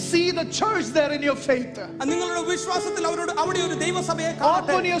see the church there in your faith. നിങ്ങളുടെ വിശ്വാസത്തിൽ അവിടെ ഒരു ദൈവസഭയെ Open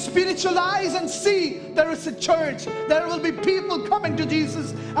കാണട്ടെ. your spiritual eyes and see there is a church. There will be people coming to Jesus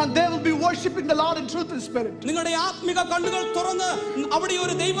and they will be worshiping the Lord in truth and spirit. നിങ്ങളുടെ ആത്മിക കണ്ണുകൾ തുറന്ന് അവിടെ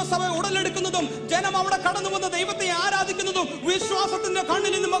ഒരു ദൈവസഭ ഉടലെടുക്കുന്നതും ജനം അവിടെ കടന്നു വന്ന് ദൈവത്തെ ആരാധിക്കുന്നതും വിശ്വാസത്തിന്റെ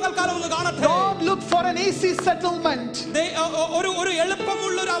കണ്ണിൽ നിന്ന് മകൾക്കാലം ഒന്ന് കാണട്ടെ. Don't look for an easy settlement. ഒരു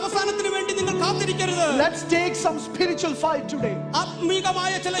എളുപ്പമുള്ള ഒരു അവസാനത്തിന് വേണ്ടി നിങ്ങൾ കാത്തിരിക്കരുത്. Let's take some spiritual fight today.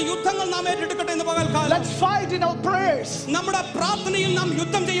 ആത്മീകമായ ചില യുദ്ധങ്ങൾ നാം ഏറ്റെടുക്കട്ടെ എന്ന് പകൽക്കാലം. Let's fight in our prayers. നമ്മുടെ പ്രാർത്ഥനയിൽ നാം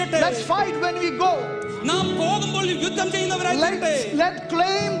യുദ്ധം ചെയ്യട്ടെ. Let's fight when we go. നാം പോകുമ്പോൾ യുദ്ധം ചെയ്യുന്നവരായിട്ടെ. Let's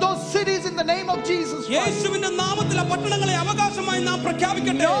claim those cities in the name of Jesus Christ. യേശുവിന്റെ നാമത്തിൽ ആ പട്ടണങ്ങളെ അവകാശമായി നാം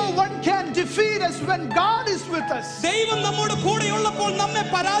പ്രഖ്യാപിക്കട്ടെ. No one can defeat us when God is with us. ദൈവം നമ്മോട് കൂടെയുള്ളപ്പോൾ നമ്മെ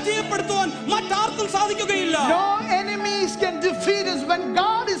പരാജയപ്പെടുത്തുവാൻ മറ്റാർക്കും സാധിക്കുകയില്ല. No enemies can defeat us when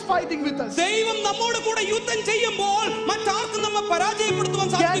God is fighting with us. ദൈവം നമ്മോട് കൂടെ യുദ്ധം ചെയ്യുമ്പോൾ മറ്റാർക്കും നമ്മെ പരാജയപ്പെടുത്തുവാൻ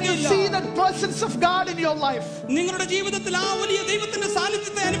Can you സാധിക്കുകയില്ല. see the presence of God in your life? നിങ്ങളുടെ ജീവിതത്തിൽ ആ വലിയ ദൈവത്തിന്റെ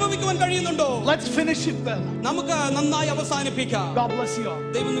സാന്നിധ്യത്തെ അനുഭവിക്കുവാൻ കഴിയുന്നുണ്ടോ? Let's finish it well. നമുക്ക് നന്നായി അവസാനിപ്പിക്കാം. God bless you all.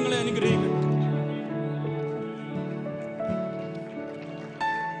 ദൈവം നിങ്ങളെ അനുഗ്രഹിക്കട്ടെ.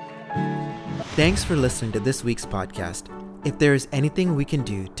 Thanks for listening to this week's podcast. If there is anything we can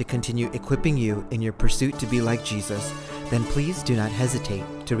do to continue equipping you in your pursuit to be like Jesus, then please do not hesitate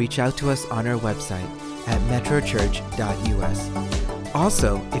to reach out to us on our website at metrochurch.us. Also,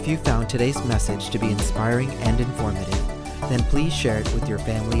 if you found today's message to be inspiring and informative, then please share it with your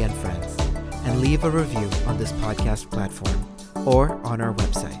family and friends and leave a review on this podcast platform or on our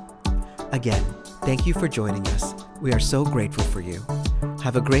website. Again, thank you for joining us. We are so grateful for you.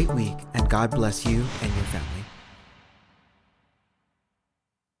 Have a great week, and God bless you and your family.